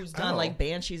 who's done like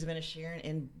Banshees of Inisherin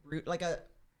and like a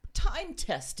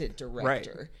time-tested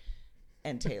director,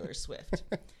 and Taylor Swift.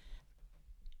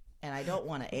 And I don't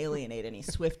want to alienate any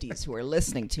Swifties who are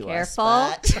listening to us.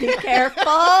 Careful. Be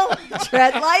careful.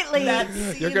 Tread lightly.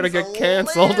 You're gonna get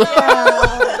canceled.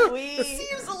 It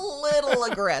seems a little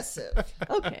aggressive.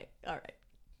 Okay. All right.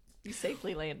 You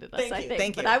safely landed us, Thank I you, think.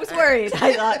 thank But you. I was worried.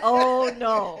 I thought, oh,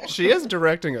 no. She is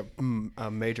directing a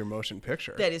major motion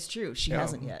picture. That is true. She Yeah.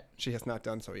 hasn't yet. She has not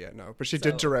done so yet, no. But she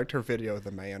did direct her video,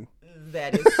 The Man.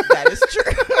 That is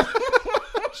true.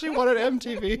 She won an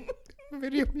MTV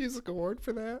Video Music Award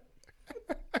for that.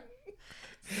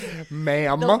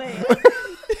 Ma'am.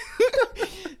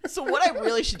 So what I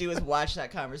really should do is watch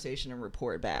that conversation and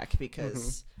report back,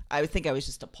 because I would think I was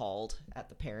just appalled at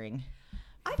the pairing.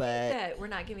 I think But that we're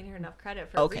not giving her enough credit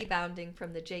for Okay. rebounding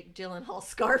from the Jake Gyllenhaal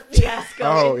scarf fiasco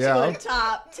Oh, into yeah. a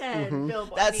top 10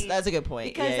 Billboard. I mean, that's a good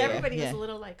point. because Yeah, everybody yeah, was a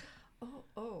little like,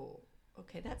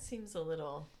 okay, that seems a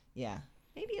little, yeah.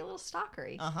 maybe a little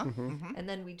stalkery. Uh-huh. And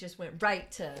then we just went right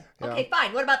to, okay,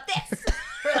 fine, what about this?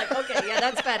 We're like, okay, yeah,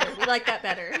 that's better. We like that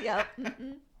better. Yep.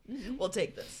 We'll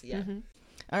take this. Yeah.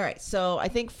 All right. So I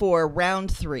think for round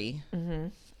 3,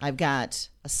 I've got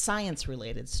a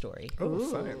science-related story,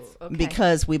 Oh, science. Okay.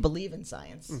 because we believe in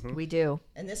science. we do.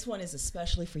 And this one is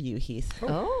especially for you, Heath.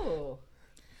 Oh.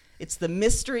 It's the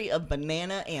mystery of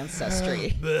banana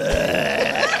ancestry.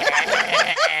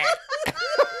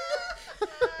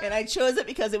 And I chose it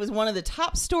because it was one of the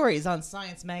top stories on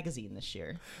Science Magazine this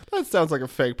year. That sounds like a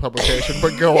fake publication,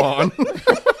 but go on.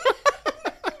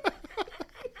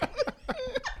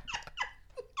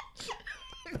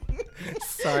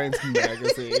 Science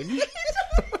Magazine.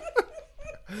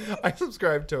 I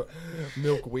subscribe to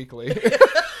Milk Weekly.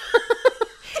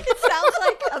 It sounds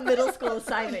like a middle school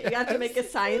assignment. You have to make a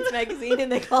science magazine,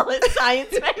 and they call it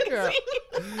Science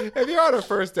Magazine. If you're on a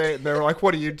first date and they're like,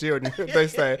 "What do you do?" and they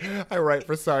say, "I write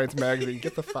for Science Magazine,"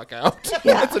 get the fuck out.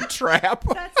 Yeah. It's a trap.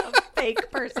 That's a fake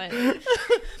person.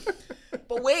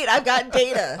 But wait, I've got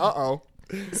data. Uh-oh.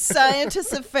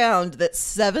 Scientists have found that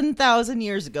 7,000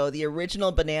 years ago, the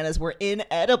original bananas were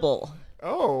inedible.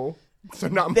 Oh. So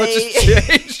not much They- has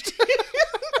changed.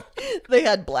 They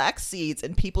had black seeds,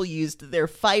 and people used their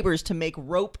fibers to make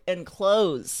rope and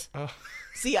clothes.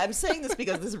 See, I'm saying this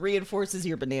because this reinforces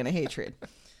your banana hatred.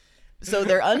 So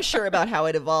they're unsure about how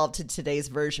it evolved to today's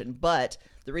version, but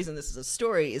the reason this is a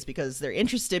story is because they're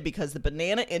interested because the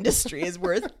banana industry is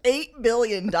worth $8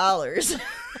 billion.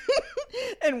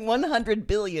 And 100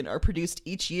 billion are produced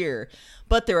each year.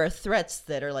 But there are threats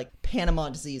that are like Panama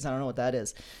disease, I don't know what that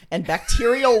is, and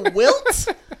bacterial wilt.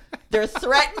 They're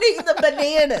threatening the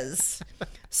bananas.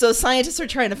 So scientists are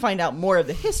trying to find out more of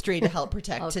the history to help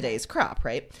protect today's crop,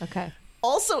 right? Okay.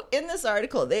 Also, in this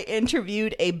article, they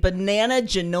interviewed a banana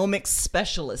genomics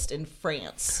specialist in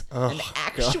France. An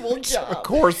actual job. Of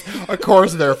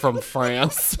course they're from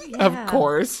France. Of Yeah.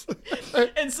 course.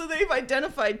 And so they've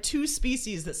identified 2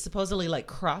 species that supposedly like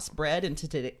crossbred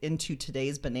into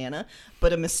today's banana,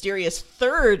 but a mysterious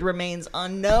third remains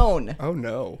unknown. Oh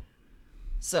no.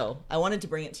 So I wanted to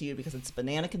bring it to you because it's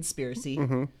banana conspiracy.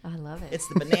 I love it. It's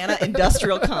the banana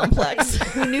industrial complex.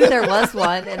 Who knew there was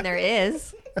one, and there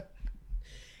is.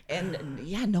 And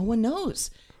yeah, no one knows.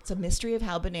 It's a mystery of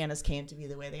how bananas came to be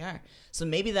the way they are. So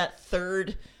maybe that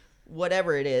third,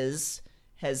 whatever it is,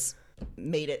 has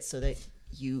made it so that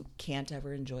you can't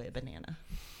ever enjoy a banana.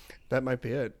 That might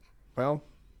be it. Well,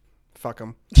 fuck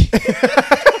them.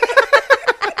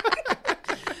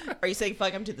 Are you saying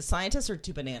fuck them to the scientists or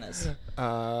to bananas?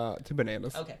 To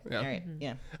bananas. Okay. Yeah. All right.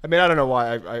 Yeah. I mean, I don't know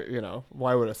why.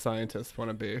 Why would a scientist want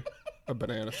to be a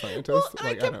banana scientist? Well,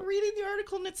 I don't- kept reading the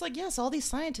article, and it's like, yes, all these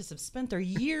scientists have spent their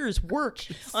years' work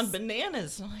on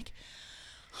bananas. And I'm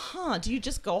like, do you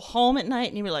just go home at night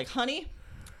and you're like, honey,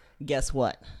 guess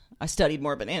what? I studied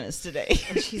more bananas today.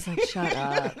 And she's like, shut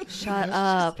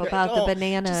up about the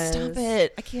bananas. Just stop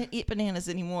it. I can't eat bananas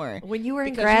anymore. When you were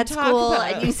in Because grad you talk school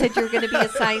about and you said you were going to be a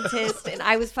scientist and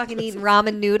I was fucking eating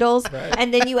ramen noodles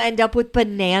and then you end up with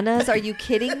bananas. Are you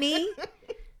kidding me?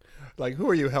 Like, who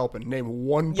are you helping? Name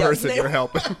one person you're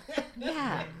helping.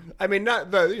 Yeah. I mean, not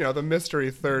the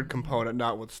mystery third component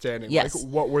notwithstanding. Yes. Like,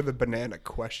 what were the banana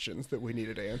questions that we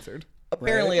needed answered?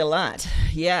 Apparently right? a lot.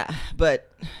 Yeah.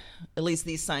 But at least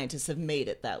these scientists have made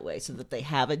it that way so that they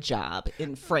have a job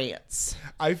in France.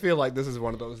 I feel like this is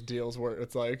one of those deals where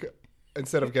it's like,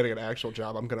 instead of getting an actual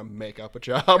job, I'm going to make up a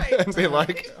job and be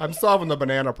like, I'm solving the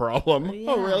banana problem.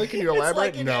 Oh, really? Can you elaborate? It's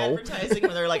like in No. advertising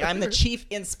where they're like, I'm the chief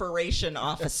inspiration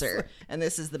officer, and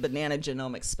this is the banana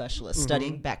genomics specialist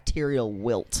studying bacterial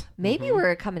wilt. Maybe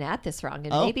we're coming at this wrong,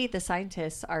 and Oh. maybe the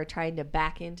scientists are trying to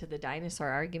back into the dinosaur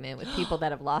argument with people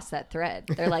that have lost that thread.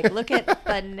 They're like, look at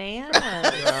bananas.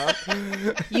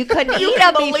 You couldn't eat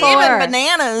them Believe before. in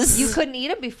bananas. You couldn't eat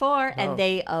them before, and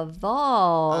they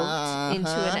evolved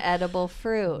into an edible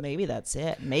fruit. Maybe that's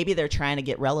it. Maybe they're trying to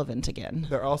get relevant again.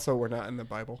 There also were not in the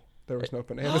Bible. There was no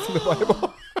bananas in the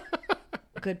Bible.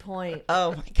 Good point.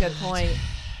 Oh, my Good God. point.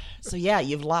 So, yeah,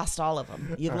 you've lost all of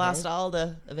them. You've lost all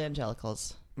the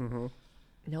evangelicals. No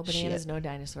bananas, Shit. no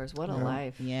dinosaurs. What a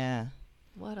life. Yeah.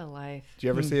 What a life. Do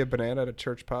you ever see a banana at a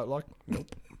church potluck?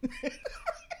 Nope.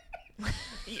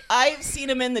 I've seen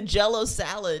them in the Jell-O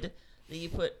salad that you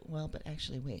put. Well, but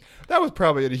actually, wait. That was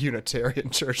probably at a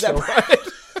Unitarian church, though, right?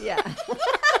 Yeah.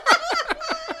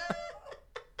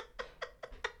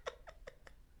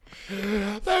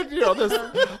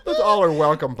 That's all are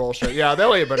welcome bullshit. Yeah,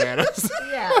 they'll eat bananas.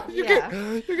 Yeah.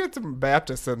 You get some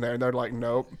Baptists in there, and they're like,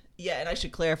 nope. Yeah, and I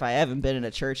should clarify, I haven't been in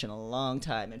a church in a long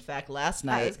time. In fact, last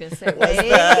night I was going to say, was wait.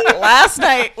 last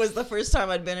night was the first time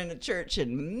I'd been in a church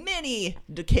in many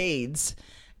decades,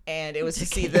 and it was to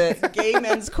see the Gay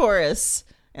Men's Chorus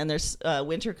and their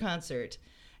winter concert.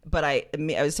 But I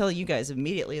was telling you guys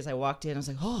immediately as I walked in, I was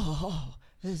like,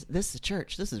 this is a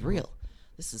church. This is real.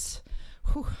 This is,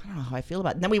 I don't know how I feel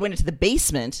about it. And then we went into the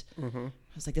basement. I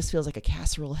was like, this feels like a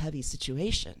casserole heavy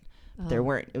situation. There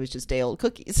weren't. It was just day old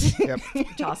cookies. Yep.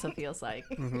 Which also feels like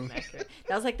accurate.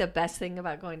 That was like the best thing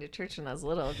about going to church when I was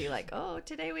little. It'd be like, oh,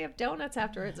 today we have donuts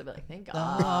afterwards. I'd be like, thank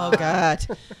God. Oh, God.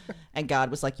 And God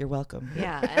was like, you're welcome.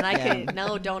 Yeah, and I could,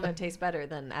 no donut tastes better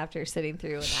than after sitting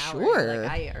through an hour. Sure.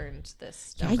 Like, I earned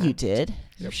this Yeah, donut. you did.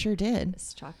 You sure did.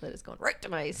 This chocolate is going right to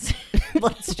my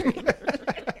bloodstream.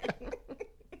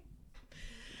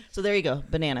 So there you go.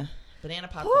 Banana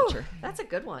pop Whew, culture. that's a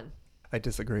good one. I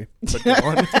disagree. But go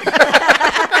on.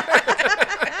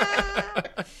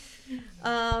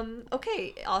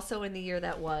 Okay, also in the year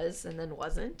that was and then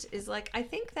wasn't is like I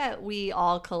think that we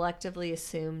all collectively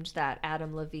assumed that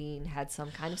Adam Levine had some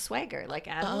kind of swagger. Like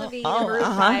Adam Levine and Maroon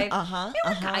 5, they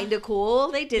were kind of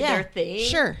cool. They did their thing.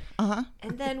 Sure. And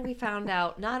then we found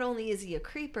out not only is he a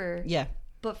creeper, Yeah.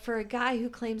 but for a guy who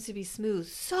claims to be smooth,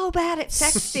 so bad at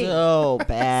sexting. So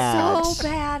bad. So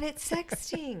bad at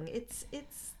sexting. It's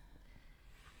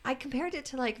I compared it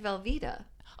to like Velveeta.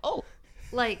 Oh.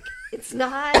 Like it's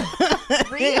not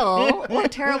real or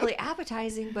terribly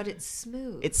appetizing, but it's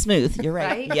smooth. It's smooth. You're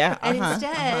right. Right? Yeah. And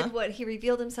instead, what he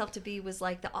revealed himself to be was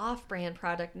like the off-brand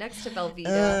product next to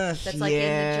Velveeta that's like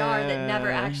in the jar that never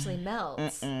actually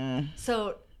melts.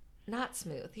 So not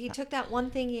smooth. He took that one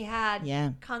thing he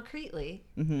had concretely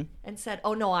and said,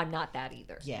 oh, no, I'm not that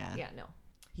either. Yeah. Yeah, no.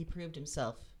 He proved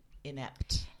himself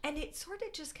inept. And it sort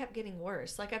of just kept getting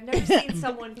worse. Like, I've never seen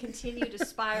someone continue to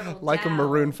spiral Like down. a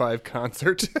Maroon 5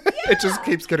 concert. It just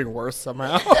keeps getting worse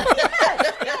somehow.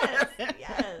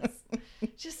 Yes.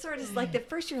 Just sort of like the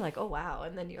first you're like, oh, wow.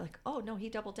 And then you're like, oh, no, he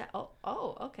doubled down.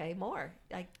 Oh, okay, more.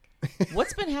 Like,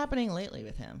 What's been happening lately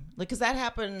with him? Like, because that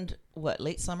happened,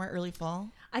 late summer, early fall?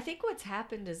 I think what's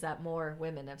happened is that more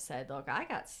women have said, look, I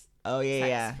got Oh,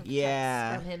 yeah, text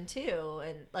yeah. from him too,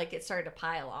 and like it started to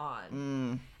pile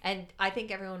on. And I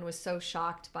think everyone was so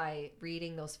shocked by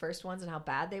reading those first ones and how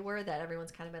bad they were that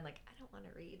everyone's kind of been like, I don't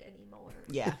want to read anymore.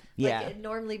 Yeah, Like, yeah. it'd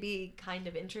normally be kind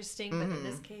of interesting, but in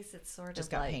this case, it's sort Just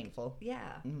of got like painful.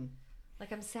 Yeah,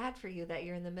 like I'm sad for you that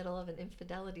you're in the middle of an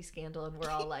infidelity scandal, and we're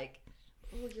all like,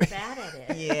 oh, you're bad at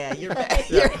it. Yeah, you're bad.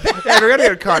 Yeah, if you're going to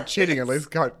get caught cheating, at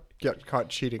least get caught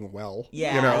cheating well.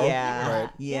 Yeah, you know? yeah, Right.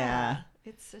 yeah.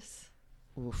 It's just,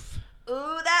 Oof. ooh,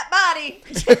 that body.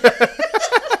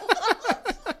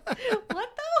 What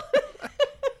though?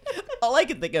 All I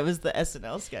can think of is the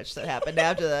SNL sketch that happened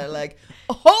after that. Like,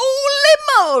 holy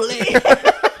moly!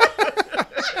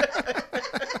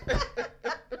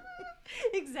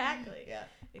 Exactly. Yeah.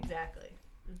 Exactly.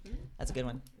 That's a good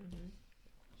one.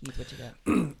 Heath, what you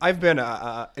got? I've been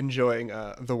enjoying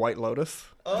The White Lotus,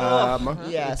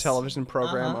 yes. television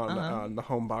program on the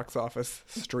home box office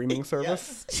streaming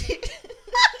service.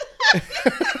 The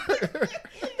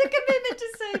commitment to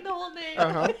saying the whole name.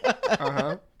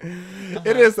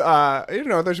 It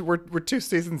is, we're 2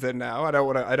 seasons in now. I don't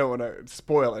want to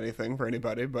spoil anything for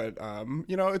anybody, but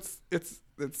it's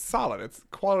solid. It's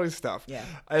quality stuff. Yeah.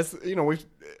 As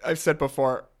I've said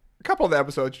before, a couple of the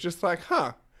episodes, just like,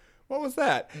 what was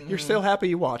that? Mm-hmm. You're still happy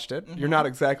you watched it. Mm-hmm. You're not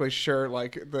exactly sure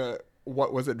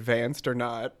what was advanced or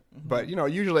not, but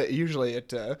usually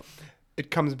it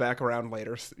comes back around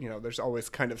later. There's always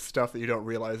kind of stuff that you don't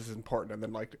realize is important, and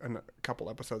then like a couple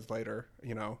episodes later,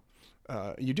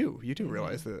 you do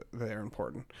realize that they're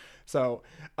important. So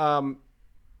a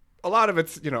lot of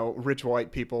it's rich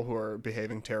white people who are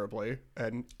behaving terribly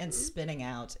and spinning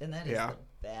out, and that is the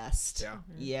best.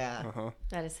 Yeah.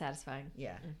 That is satisfying.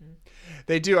 Yeah.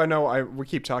 They do. I know. We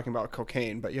keep talking about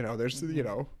cocaine, but there's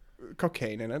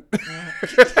cocaine in it.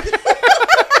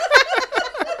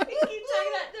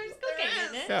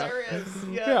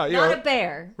 Not a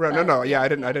bear. Right, no. Yeah, I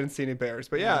didn't see any bears,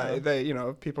 but they,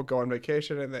 people go on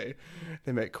vacation and they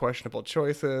make questionable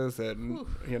choices, and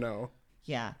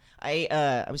Yeah,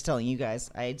 I was telling you guys,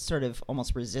 I sort of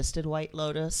almost resisted White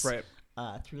Lotus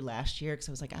through last year because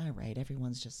I was like, all right,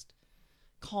 everyone's just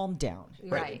calm down,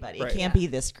 everybody. It can't be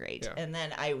this great. Yeah. And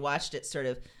then I watched it sort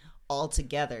of all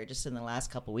together just in the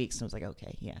last couple weeks, and I was like,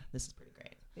 okay, yeah, this is pretty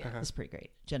great. Yeah, this is pretty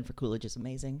great. Jennifer Coolidge is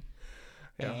amazing,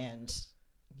 and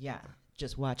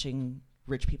just watching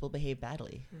rich people behave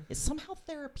badly is somehow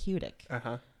therapeutic.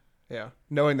 Yeah,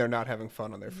 knowing they're not having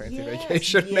fun on their fancy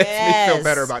vacation makes me feel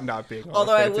better about not being on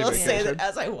Although a fancy I will vacation. say that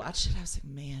as I watched it, I was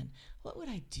like, man, what would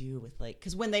I do with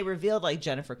because when they revealed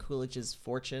Jennifer Coolidge's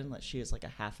fortune, she was like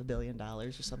 $500 million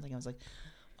or something, I was like,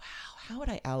 wow, how would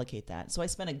I allocate that? So I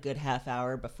spent a good half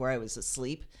hour before I was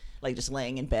asleep, just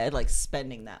laying in bed,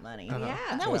 spending that money. Yeah.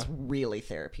 And that was really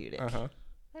therapeutic.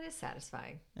 That is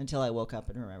satisfying. Until I woke up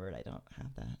and remembered I don't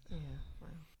have that. Yeah. Wow.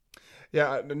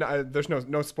 Yeah, there's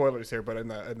no spoilers here, but in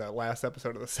the last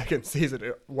episode of the second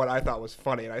season, what I thought was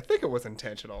funny, and I think it was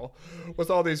intentional, was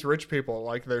all these rich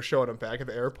people, they're showing them back at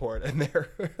the airport, and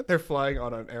they're flying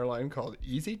on an airline called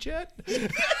EasyJet.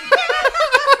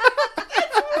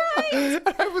 And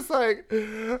I was like,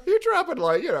 you're dropping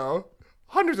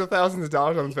hundreds of thousands of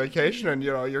dollars on this vacation, and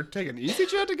you're taking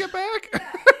EasyJet to get back.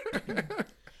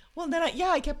 Well, then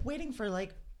I kept waiting for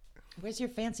where's your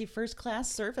fancy first class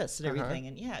service and everything,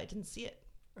 and I didn't see it.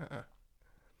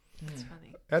 That's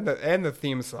funny. And the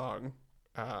theme song,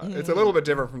 it's a little bit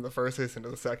different from the first season to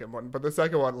the second one, but the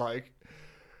second one,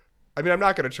 I'm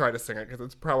not going to try to sing it because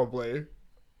it's probably.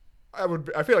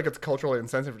 I feel like it's culturally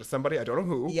insensitive to somebody. I don't know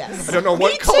who. Yes. I don't know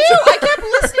what Me culture. Too. I kept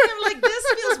listening. I'm like, this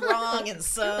feels wrong in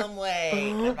some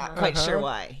way. I'm not quite sure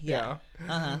why. Yeah.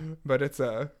 But it's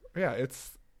an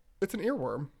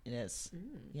earworm. It is.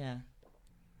 Yeah.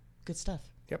 Good stuff.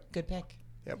 Yep. Good pick.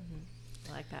 Yep.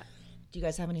 I like that. Do you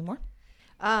guys have any more?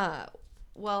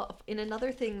 Well, in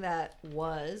another thing that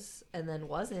was and then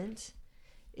wasn't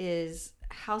is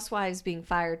housewives being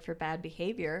fired for bad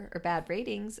behavior or bad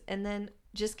ratings, and then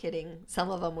just kidding, some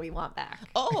of them we want back.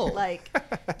 Oh.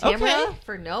 Tamara,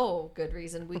 for no good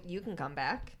reason, you can come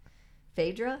back.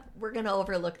 Phaedra, we're going to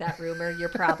overlook that rumor. You're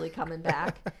probably coming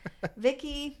back.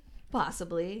 Vicky,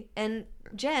 possibly. And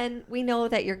Jen, we know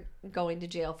that you're going to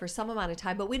jail for some amount of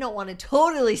time, but we don't want to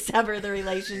totally sever the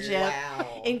relationship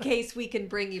in case we can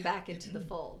bring you back into the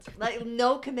fold.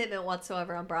 No commitment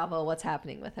whatsoever on Bravo. What's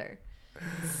happening with her?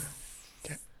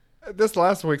 This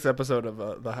last week's episode of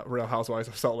the Real Housewives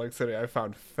of Salt Lake City I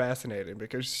found fascinating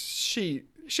because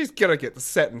she's gonna get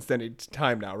sentenced any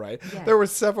time now, right? Yeah. There were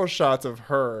several shots of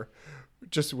her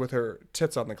just with her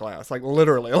tits on the glass,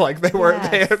 literally,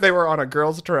 they were on a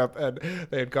girls' trip and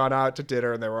they had gone out to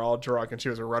dinner and they were all drunk and she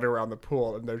was running around the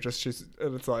pool and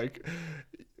it's like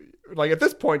at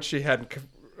this point she hadn't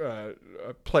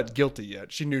pled guilty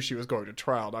yet. She knew she was going to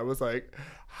trial. And I was like,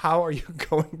 how are you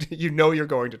going to, you're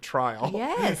going to trial.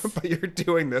 Yes. But you're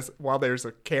doing this while there's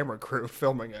a camera crew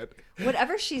filming it.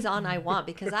 Whatever she's on, I want,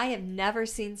 because I have never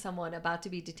seen someone about to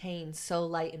be detained so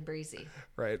light and breezy.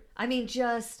 Right. I mean, she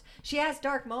has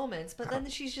dark moments, but then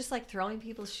she's just throwing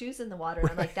people's shoes in the water.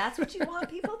 And I'm like, that's what you want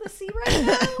people to see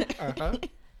right now?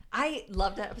 I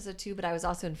loved that episode too, but I was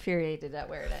also infuriated at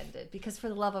where it ended because for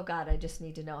the love of God, I just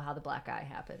need to know how the black eye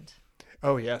happened.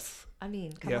 Oh, yes. I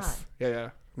mean, come on.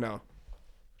 Yeah. No.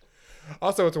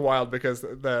 Also, it's wild because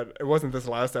it wasn't this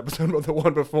last episode, but the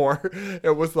one before.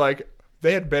 It was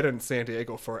they had been in San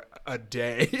Diego for a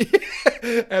day,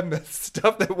 and the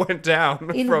stuff that went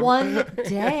down In one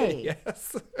day.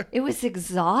 Yes, It was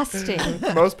exhausting.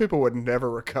 most people would never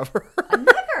recover.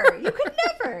 Never. You could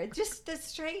never. Just the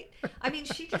straight. I mean,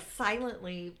 she just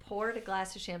silently poured a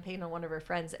glass of champagne on one of her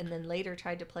friends and then later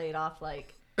tried to play it off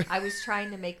like I was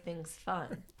trying to make things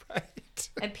fun. Right.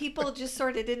 And people just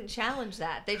sort of didn't challenge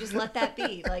that. They just let that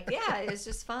be. Like, yeah, it was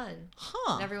just fun.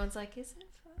 Huh. And everyone's like, is it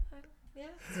fun? Yeah,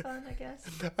 it's fun, I guess.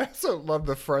 I also love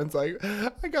the friends like,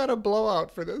 I got a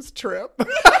blowout for this trip.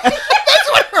 That's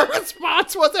what her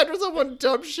response was after someone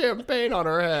dumped champagne on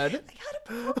her head. I got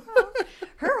a blowout.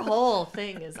 Her whole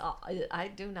thing is,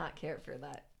 I do not care for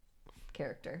that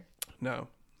character. No.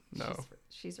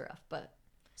 She's rough, but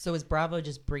So is Bravo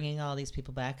just bringing all these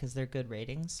people back because they're good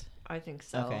ratings? I think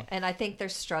so. Okay. And I think they're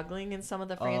struggling in some of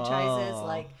the franchises. Oh.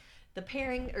 Like the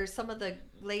pairing or some of the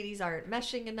ladies aren't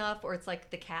meshing enough, or it's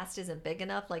like the cast isn't big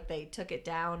enough. Like they took it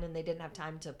down and they didn't have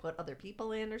time to put other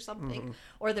people in or something. Mm-hmm.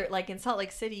 Or they're like in Salt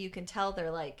Lake City, you can tell they're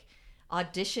like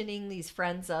auditioning these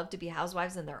friends of to be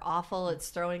housewives and they're awful. It's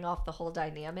throwing off the whole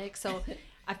dynamic. So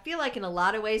I feel like in a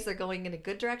lot of ways they're going in a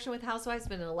good direction with housewives,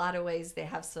 but in a lot of ways they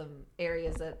have some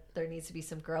areas that there needs to be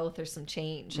some growth or some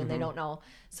change and they don't know.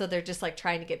 So they're just like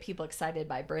trying to get people excited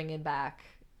by bringing back,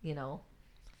 you know,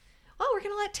 oh, we're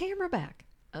going to let Tamra back.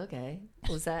 Okay.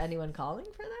 Was that anyone calling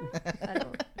for that? I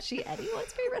don't. Is she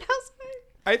anyone's favorite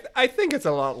housewife? I think it's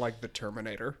a lot like the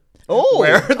Terminator. Oh.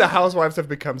 Where the housewives have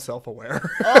become self-aware.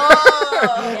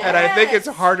 And I think it's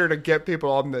harder to get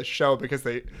people on this show because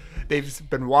they've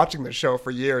been watching the show for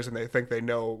years and they think they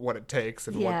know what it takes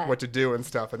and Yeah. what to do and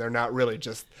stuff, and they're not really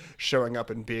just showing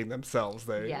up and being themselves.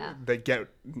 They get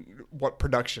what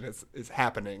production is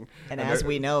happening. And as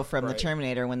we know from right. the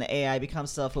Terminator, when the AI becomes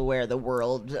self-aware, the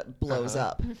world blows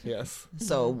up. Yes.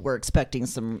 So we're expecting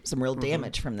some real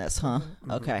damage from this, huh?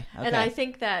 Okay. And I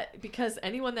think that because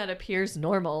anyone that appears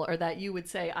normal or that you would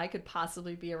say I could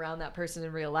possibly be around that person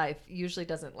in real life usually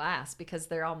doesn't last because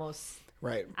they're almost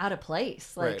Right. out of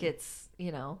place. Like Right. it's,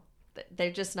 you know,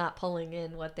 they're just not pulling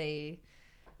in what they,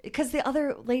 because the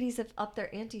other ladies have upped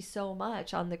their ante so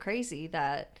much on the crazy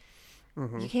that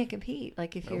you can't compete.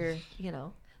 Like if you're, you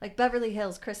know, like Beverly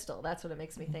Hills Crystal, that's what it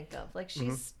makes me think of. Like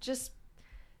she's just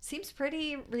seems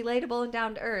pretty relatable and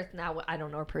down to earth. Now, I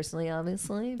don't know her personally,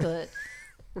 obviously, but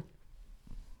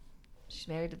she's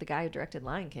married to the guy who directed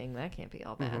Lion King. That can't be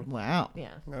all bad. Wow.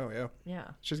 Yeah. Oh, yeah. Yeah.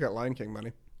 She's got Lion King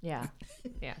money. Yeah.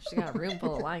 Yeah. She got a room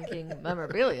full of Lion King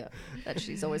memorabilia that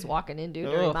she's always walking into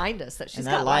to Ugh. remind us that she's And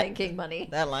that got Lion King money.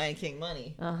 That Lion King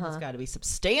money. It's got to be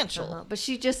substantial. But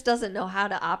she just doesn't know how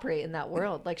to operate in that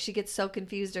world. Like she gets so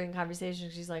confused during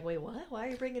conversations. She's like, "Wait, what? Why are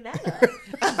you bringing that up?"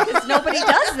 Because nobody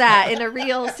does that in a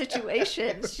real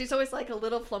situation. She's always like a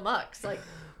little flummox, like,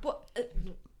 "What?"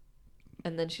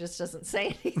 And then she just doesn't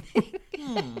say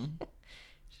anything.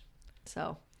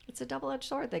 So it's a double-edged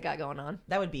sword they got going on.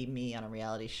 That would be me on a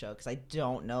reality show because I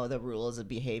don't know the rules of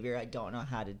behavior. I don't know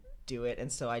how to do it, and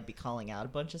so I'd be calling out a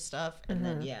bunch of stuff, and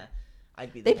then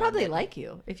I'd be. They probably like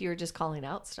you if you were just calling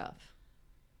out stuff.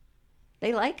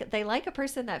 They like a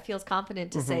person that feels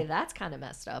confident to say that's kind of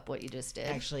messed up what you just did.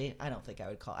 Actually, I don't think I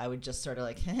would call. I would just sort of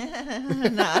like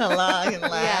nod along and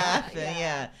laugh.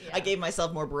 Yeah. I gave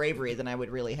myself more bravery than I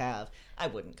would really have. I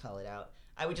wouldn't call it out.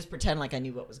 I would just pretend like I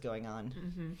knew what was going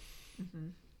on,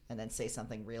 and then say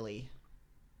something really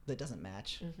that doesn't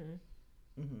match.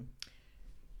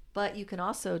 But you can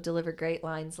also deliver great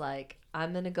lines like,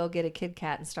 "I'm going to go get a Kit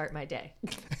Kat and start my day.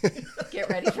 Get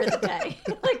ready for the day."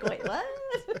 Like, wait,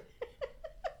 what?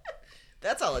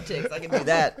 That's all it takes. I can do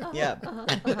that. Yeah.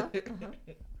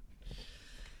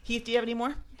 Heath, do you have any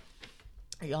more?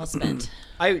 Are you all spent?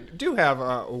 I do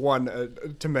have one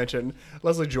to mention.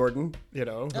 Leslie Jordan, who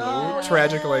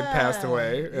tragically passed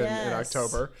away in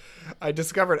October. I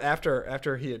discovered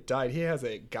after he had died, he has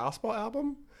a gospel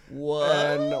album. What?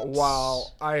 And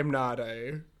while I am not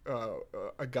a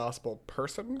gospel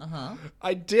person,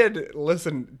 I did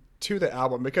listen to the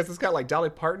album because it's got like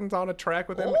Dolly Parton's on a track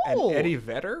with him and Eddie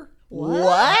Vedder.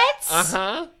 What?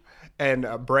 And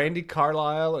Brandi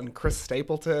Carlile and Chris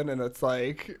Stapleton, and it's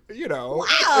like, Wow.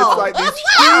 it's like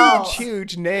these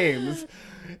huge names.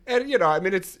 And,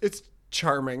 it's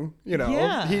charming,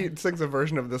 Yeah. He sings a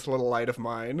version of This Little Light of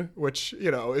Mine, which,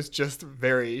 is just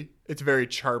very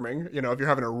charming. If you're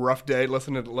having a rough day,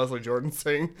 listening to Leslie Jordan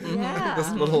sing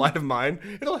This Little Light of Mine,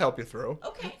 it'll help you through.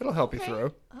 Okay. It'll help you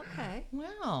through. Okay.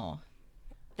 Wow.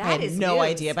 I had no news.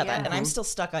 idea about that. Yeah. And I'm still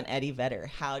stuck on Eddie Vedder.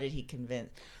 How did he convince?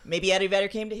 Maybe Eddie Vedder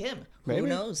came to him. Maybe. Who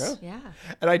knows? Yeah.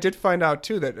 And I did find out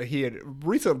too that he had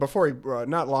recently,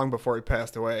 not long before he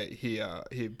passed away, he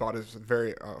bought his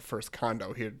very first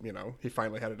condo. He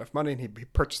finally had enough money and he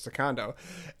purchased a condo,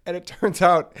 and it turns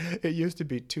out it used to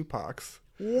be Tupac's.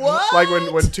 What? Like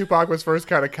when Tupac was first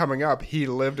kind of coming up, he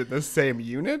lived in the same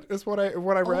unit as what I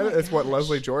read. It's what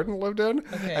Leslie Jordan lived in,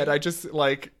 Okay. and I just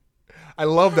I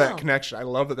love that connection. I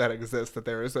love that exists. That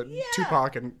there is a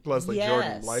Tupac and Leslie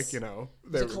Jordan,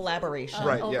 There's a collaboration.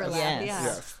 Right. Overlap, Yes. yeah.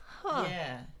 Yes. Huh.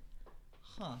 Yeah.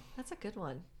 Huh. That's a good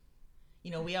one.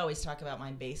 We always talk about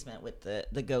my basement with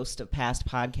the ghost of past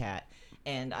Podcat,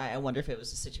 and I wonder if it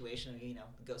was a situation of, the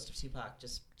ghost of Tupac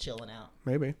just chilling out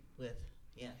Maybe. with,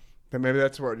 And maybe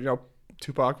that's where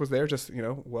Tupac was there, just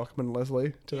welcoming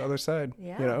Leslie to the other side.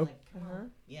 Yeah. Like,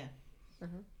 yeah.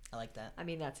 I like that. I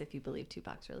mean, that's if you believe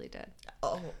Tupac's really dead.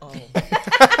 Oh. Okie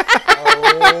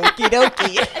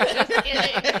dokie.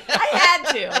 I had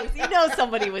to.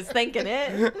 Somebody was thinking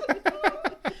it.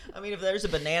 I mean, if there's a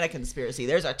banana conspiracy,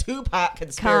 there's a Tupac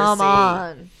conspiracy.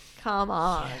 Come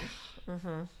on.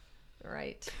 Mm-hmm.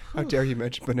 Right. How dare you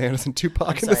mention bananas and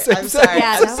Tupac in the sorry, same I'm sorry.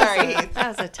 Yeah, I'm sorry. that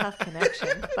was a tough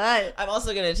connection. But I'm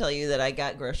also going to tell you that I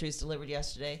got groceries delivered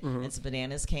yesterday, and some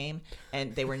bananas came,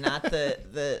 and they were not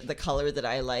the color that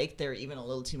I liked. They were even a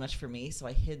little too much for me, so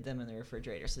I hid them in the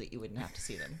refrigerator so that you wouldn't have to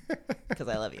see them, because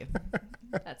I love you.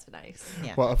 that's nice.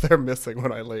 Yeah. Well, if they're missing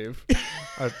when I leave,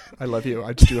 I love you.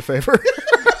 I just do a favor.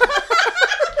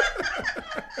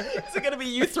 Is it going to be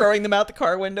you throwing them out the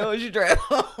car window as you drive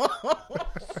home?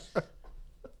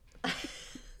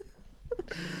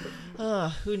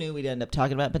 Who knew we'd end up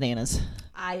talking about bananas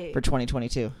for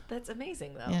 2022? That's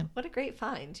amazing, though. Yeah. What a great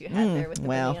find you had there with the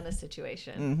well. banana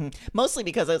situation. Mostly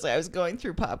because I was going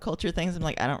through pop culture things. I'm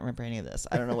like, I don't remember any of this.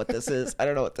 I don't know what this is. I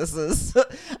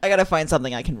got to find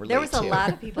something I can relate to. There was a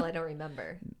lot of people I don't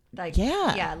remember. Like,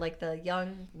 Yeah. like the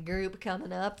young group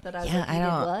coming up that I was Yeah, like, you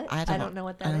did what? I don't know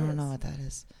what that is. I don't know what that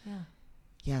is. Yeah.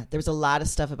 Yeah, there was a lot of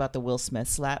stuff about the Will Smith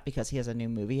slap because he has a new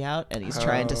movie out and he's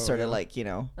trying to sort of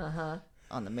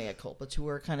on the mea culpa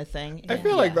tour kind of thing. I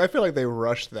feel like they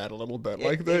rushed that a little bit.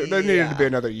 Like there needed to be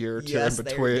another year or two Yes, in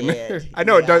there between. did. I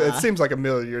know Yeah. it seems like a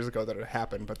million years ago that it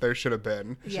happened, but there should have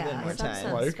been more some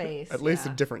time. space. at least a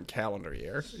yeah. different calendar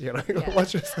year. Yeah.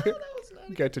 Let's just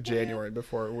get to January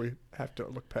before we have to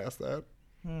look past that.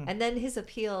 And then his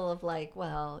appeal of like,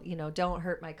 well, don't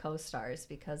hurt my co-stars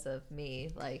because of me.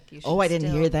 Like, you should. Oh, I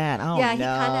didn't hear that. Oh, yeah, no. he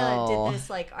kind of did this.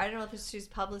 Like, I don't know if it's his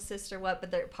publicist or what,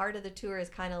 but part of the tour is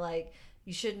kind of like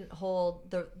you shouldn't hold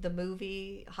the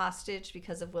movie hostage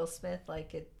because of Will Smith.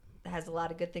 Like, it has a lot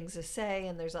of good things to say,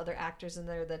 and there's other actors in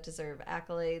there that deserve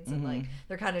accolades, and like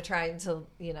they're kind of trying to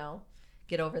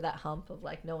get over that hump of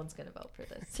like no one's going to vote for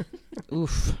this.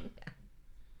 Oof.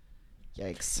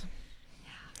 Yikes.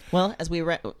 Well, as we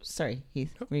sorry,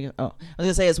 Heath. I was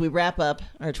gonna say as we wrap up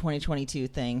our 2022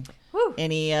 thing. Woo.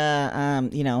 Any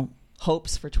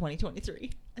hopes for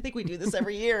 2023? I think we do this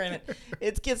every year, and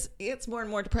it gets more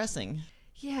and more depressing.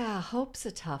 Yeah, hope's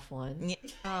a tough one.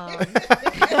 Yeah.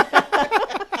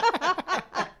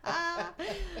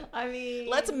 I mean,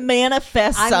 Let's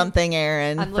manifest something,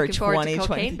 Aaron, I'm for looking forward to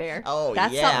 2020. Cocaine Bear. Oh,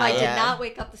 that's yeah, something I did yeah. not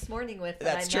wake up this morning with. That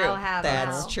That's I true. now have.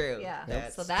 That's now. true. Yeah.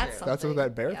 That's So that's true. something. That's what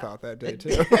that bear yeah. thought that day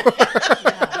too.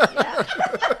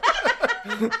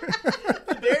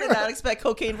 The bear did not expect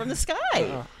cocaine from the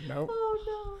sky. No,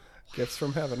 Oh gifts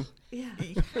from heaven. no. Yeah.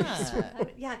 Yeah.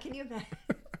 Yeah. Can you imagine?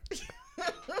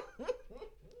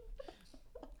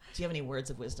 Do you have any words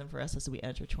of wisdom for us as we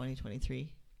enter 2023,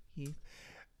 Heath?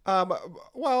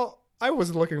 Well, I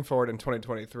was looking forward in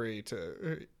 2023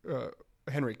 to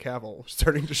Henry Cavill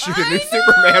starting to shoot a new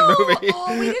Superman movie,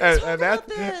 Oh, we didn't talk about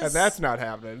this. and that's not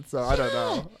happening. So I don't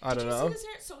know. Did you see this,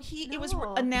 Aaron? So it was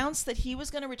No. announced that he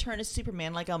was going to return as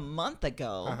Superman like a month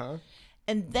ago, Uh-huh.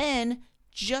 and then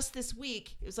just this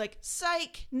week it was like,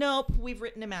 psych, nope, we've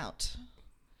written him out.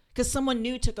 Because someone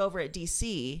new took over at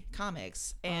DC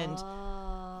Comics, and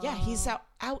yeah, he's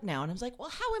out now. And I was like, well,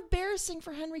 how embarrassing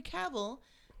for Henry Cavill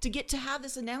to get to have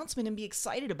this announcement and be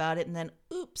excited about it, and then,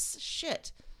 oops,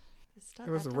 shit. It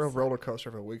was a real roller coaster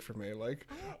of a week for me. Like,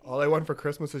 All I Want for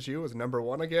Christmas Is You was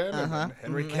 #1 again, and then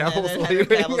Henry Cavill's And then Henry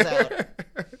leaving. Cavill's out.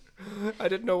 I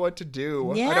didn't know what to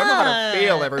do. Yeah. I don't know how to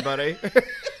feel, everybody.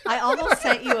 I almost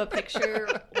sent you a picture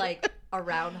like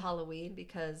around Halloween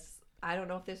because I don't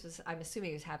know if this was. I'm assuming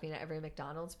it was happening at every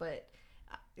McDonald's, but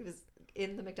it was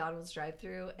in the McDonald's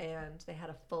drive-thru, and they had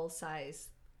a full-size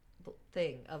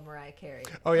thing of Mariah Carey.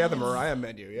 Oh yeah, the Mariah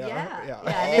menu. Yeah. Yeah.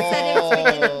 And it said it was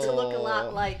beginning to look a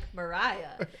lot like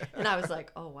Mariah. And I was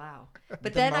like, oh, wow.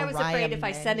 But then I was afraid if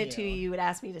I sent it to you, you would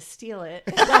ask me to steal it.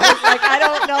 And I was like, I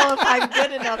don't know if I'm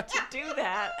good enough to do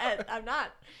that. And I'm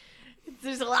not.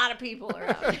 There's a lot of people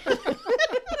around.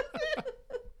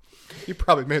 You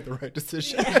probably made the right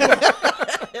decision.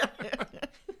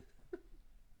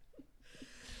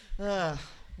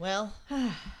 Well,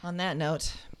 on that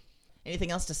note,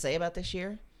 anything else to say about this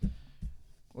year?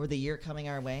 Or the year coming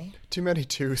our way? Too many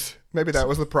twos. Maybe that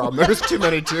was the problem. There was too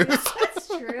many twos. That's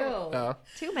true. Yeah.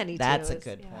 Too many twos. That's a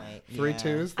good point. 3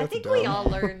 twos? I That's think dumb. we all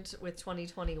learned with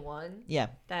 2021 Yeah.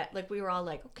 that like we were all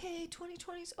like, okay,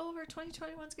 2020's over,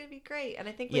 2021's gonna be great, and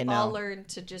I think we've all learned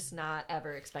to just not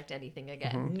ever expect anything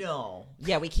again. No.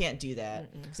 Yeah, we can't do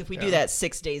that. Because if we do that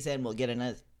 6 days in, we'll get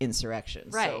an insurrection.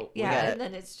 Right. So And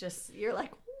then it's just you're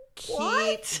like, keep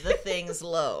what? the things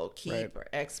low. Keep Right. our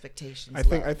expectations I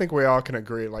low. think we all can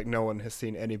agree. Like no one has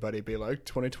seen anybody be like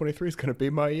 2023 is going to be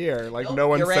my year. Like Nope, no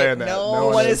one's you're right. saying that. No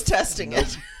one is testing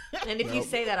it. And if you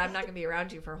say that, I'm not gonna be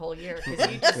around you for a whole year because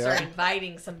you just are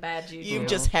inviting some bad juju. You've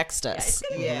just hexed it's us.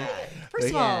 gonna be Yeah. First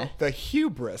of all, The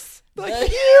hubris. The The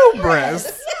hubris.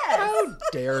 yes. How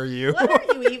dare you? What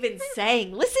are you even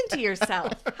saying? Listen to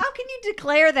yourself. How can you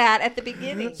declare that at the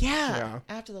beginning? Yeah.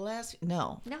 After the last...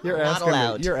 No. No. You're Not asking.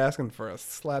 allowed. You're asking for a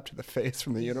slap to the face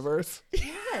from the universe.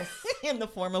 Yes. In the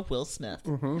form of Will Smith.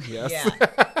 Yes.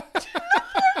 Yeah.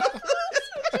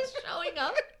 Just showing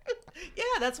up. Yeah,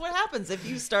 that's what happens if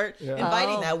you start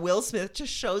inviting that. Will Smith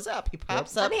just shows up. He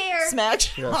pops up, I'm here.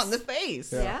 smacks you Yes. on the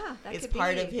face. Yeah, that It's could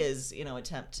part be. of his,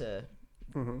 attempt to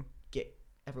get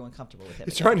everyone comfortable with him.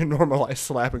 He's trying to normalize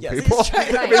slapping Yes, he's people.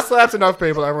 trying- If he slaps enough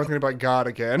people, everyone's going to be like God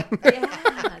again. Yeah,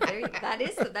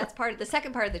 that's part of the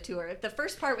second part of the tour. If the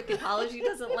first part with the apology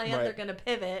doesn't land, Right. they're going to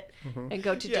pivot and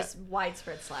go to just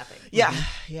widespread slapping. Yeah,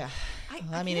 yeah. I mean,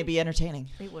 can't- it'd be entertaining.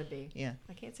 It would be. Yeah.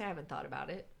 I can't say I haven't thought about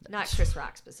it. Not Chris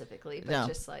Rock specifically, but No.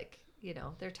 just like, there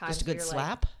are times Just a where good you're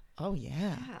slap? Oh, yeah.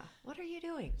 like, yeah, what are you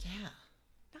doing? Yeah.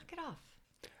 Knock it off.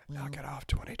 Knock it off,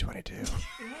 2022.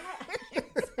 Yeah,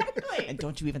 exactly. And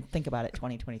don't you even think about it,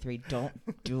 2023.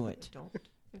 Don't do it. Don't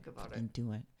think about it. And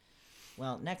do it.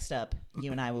 Well, next up,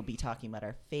 you and I will be talking about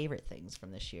our favorite things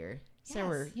from this year. So there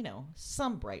were,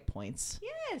 some bright points.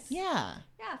 Yes. Yeah.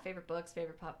 Yeah, favorite books,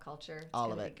 favorite pop culture. It's All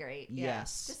gonna of it. Be great.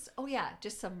 Yes.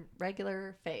 Just some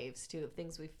regular faves too of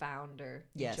things we found or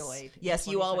Yes. enjoyed. in Yes,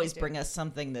 you always 2022. bring us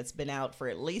something that's been out for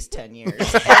at least 10 years. and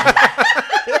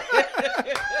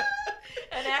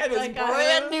act and it's like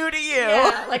brand new to you.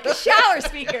 Yeah, like a shower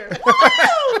speaker. Woo!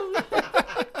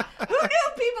 Who knew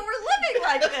people were living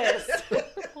like this?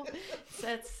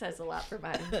 That says a lot for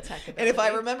my tech ability. And if I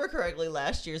remember correctly,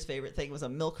 last year's favorite thing was a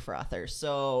milk frother.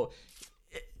 So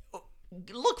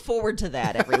look forward to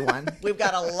that, everyone. We've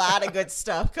got a lot of good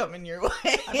stuff coming your way.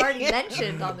 I've already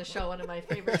mentioned on the show one of my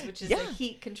favorites, which is a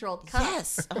heat-controlled cup.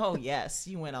 Yes. Oh, yes.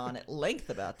 You went on at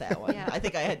length about that one. Yeah. I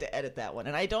think I had to edit that one.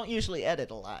 And I don't usually edit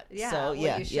a lot. Yeah, So, well,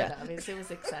 yeah. you should have. I mean, it was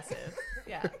excessive.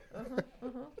 Yeah.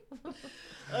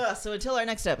 So until our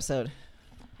next episode.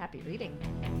 Happy reading.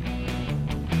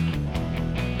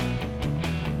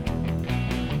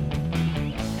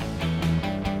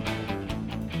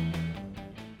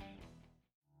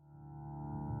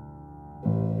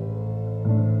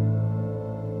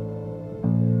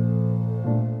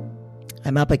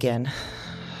 I'm up again.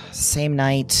 Same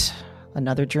night,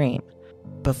 another dream.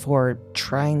 Before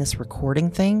trying this recording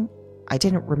thing, I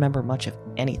didn't remember much of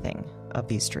anything of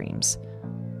these dreams.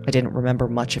 I didn't remember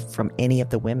much from any of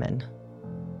the women.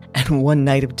 And one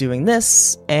night of doing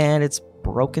this, and it's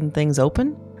broken things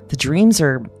open. The dreams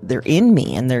they're in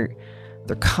me, and they're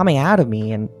coming out of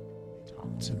me, and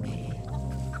Talk to me.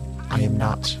 I am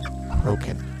not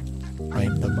broken. I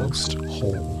am the most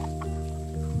whole,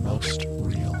 most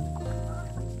real.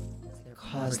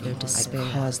 cause their despair.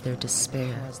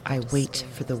 I wait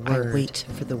for the word. Witch.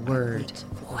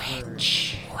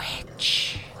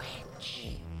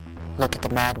 Look at the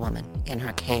mad woman in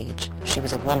her cage. She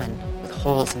was a woman with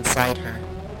holes inside her.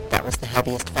 That was the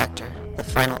heaviest factor, the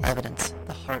final evidence,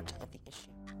 the heart of the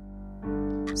issue.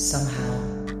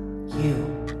 Somehow, you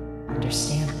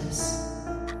understand this.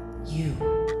 You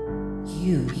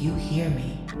hear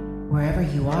me. Wherever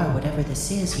you are, whatever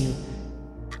this is,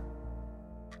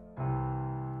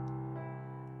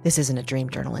 This isn't a dream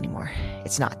journal anymore.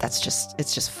 It's not. It's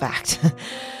just fact.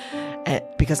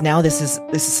 Because now this is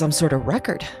some sort of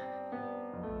record.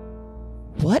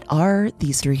 What are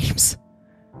these dreams?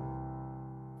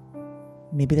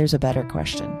 Maybe there's a better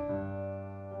question.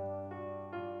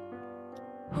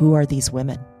 Who are these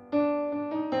women?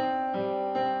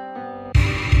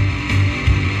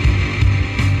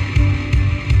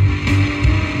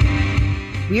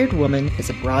 Weird Woman is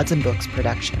a Broads and Books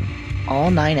production.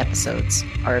 All 9 episodes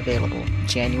are available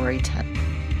January 10th.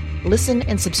 Listen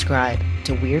and subscribe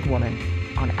to Weird Woman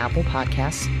on Apple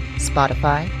Podcasts,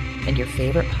 Spotify, and your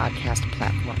favorite podcast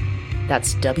platform.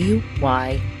 That's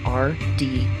WYRD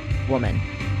Woman,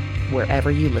 wherever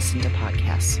you listen to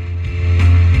podcasts.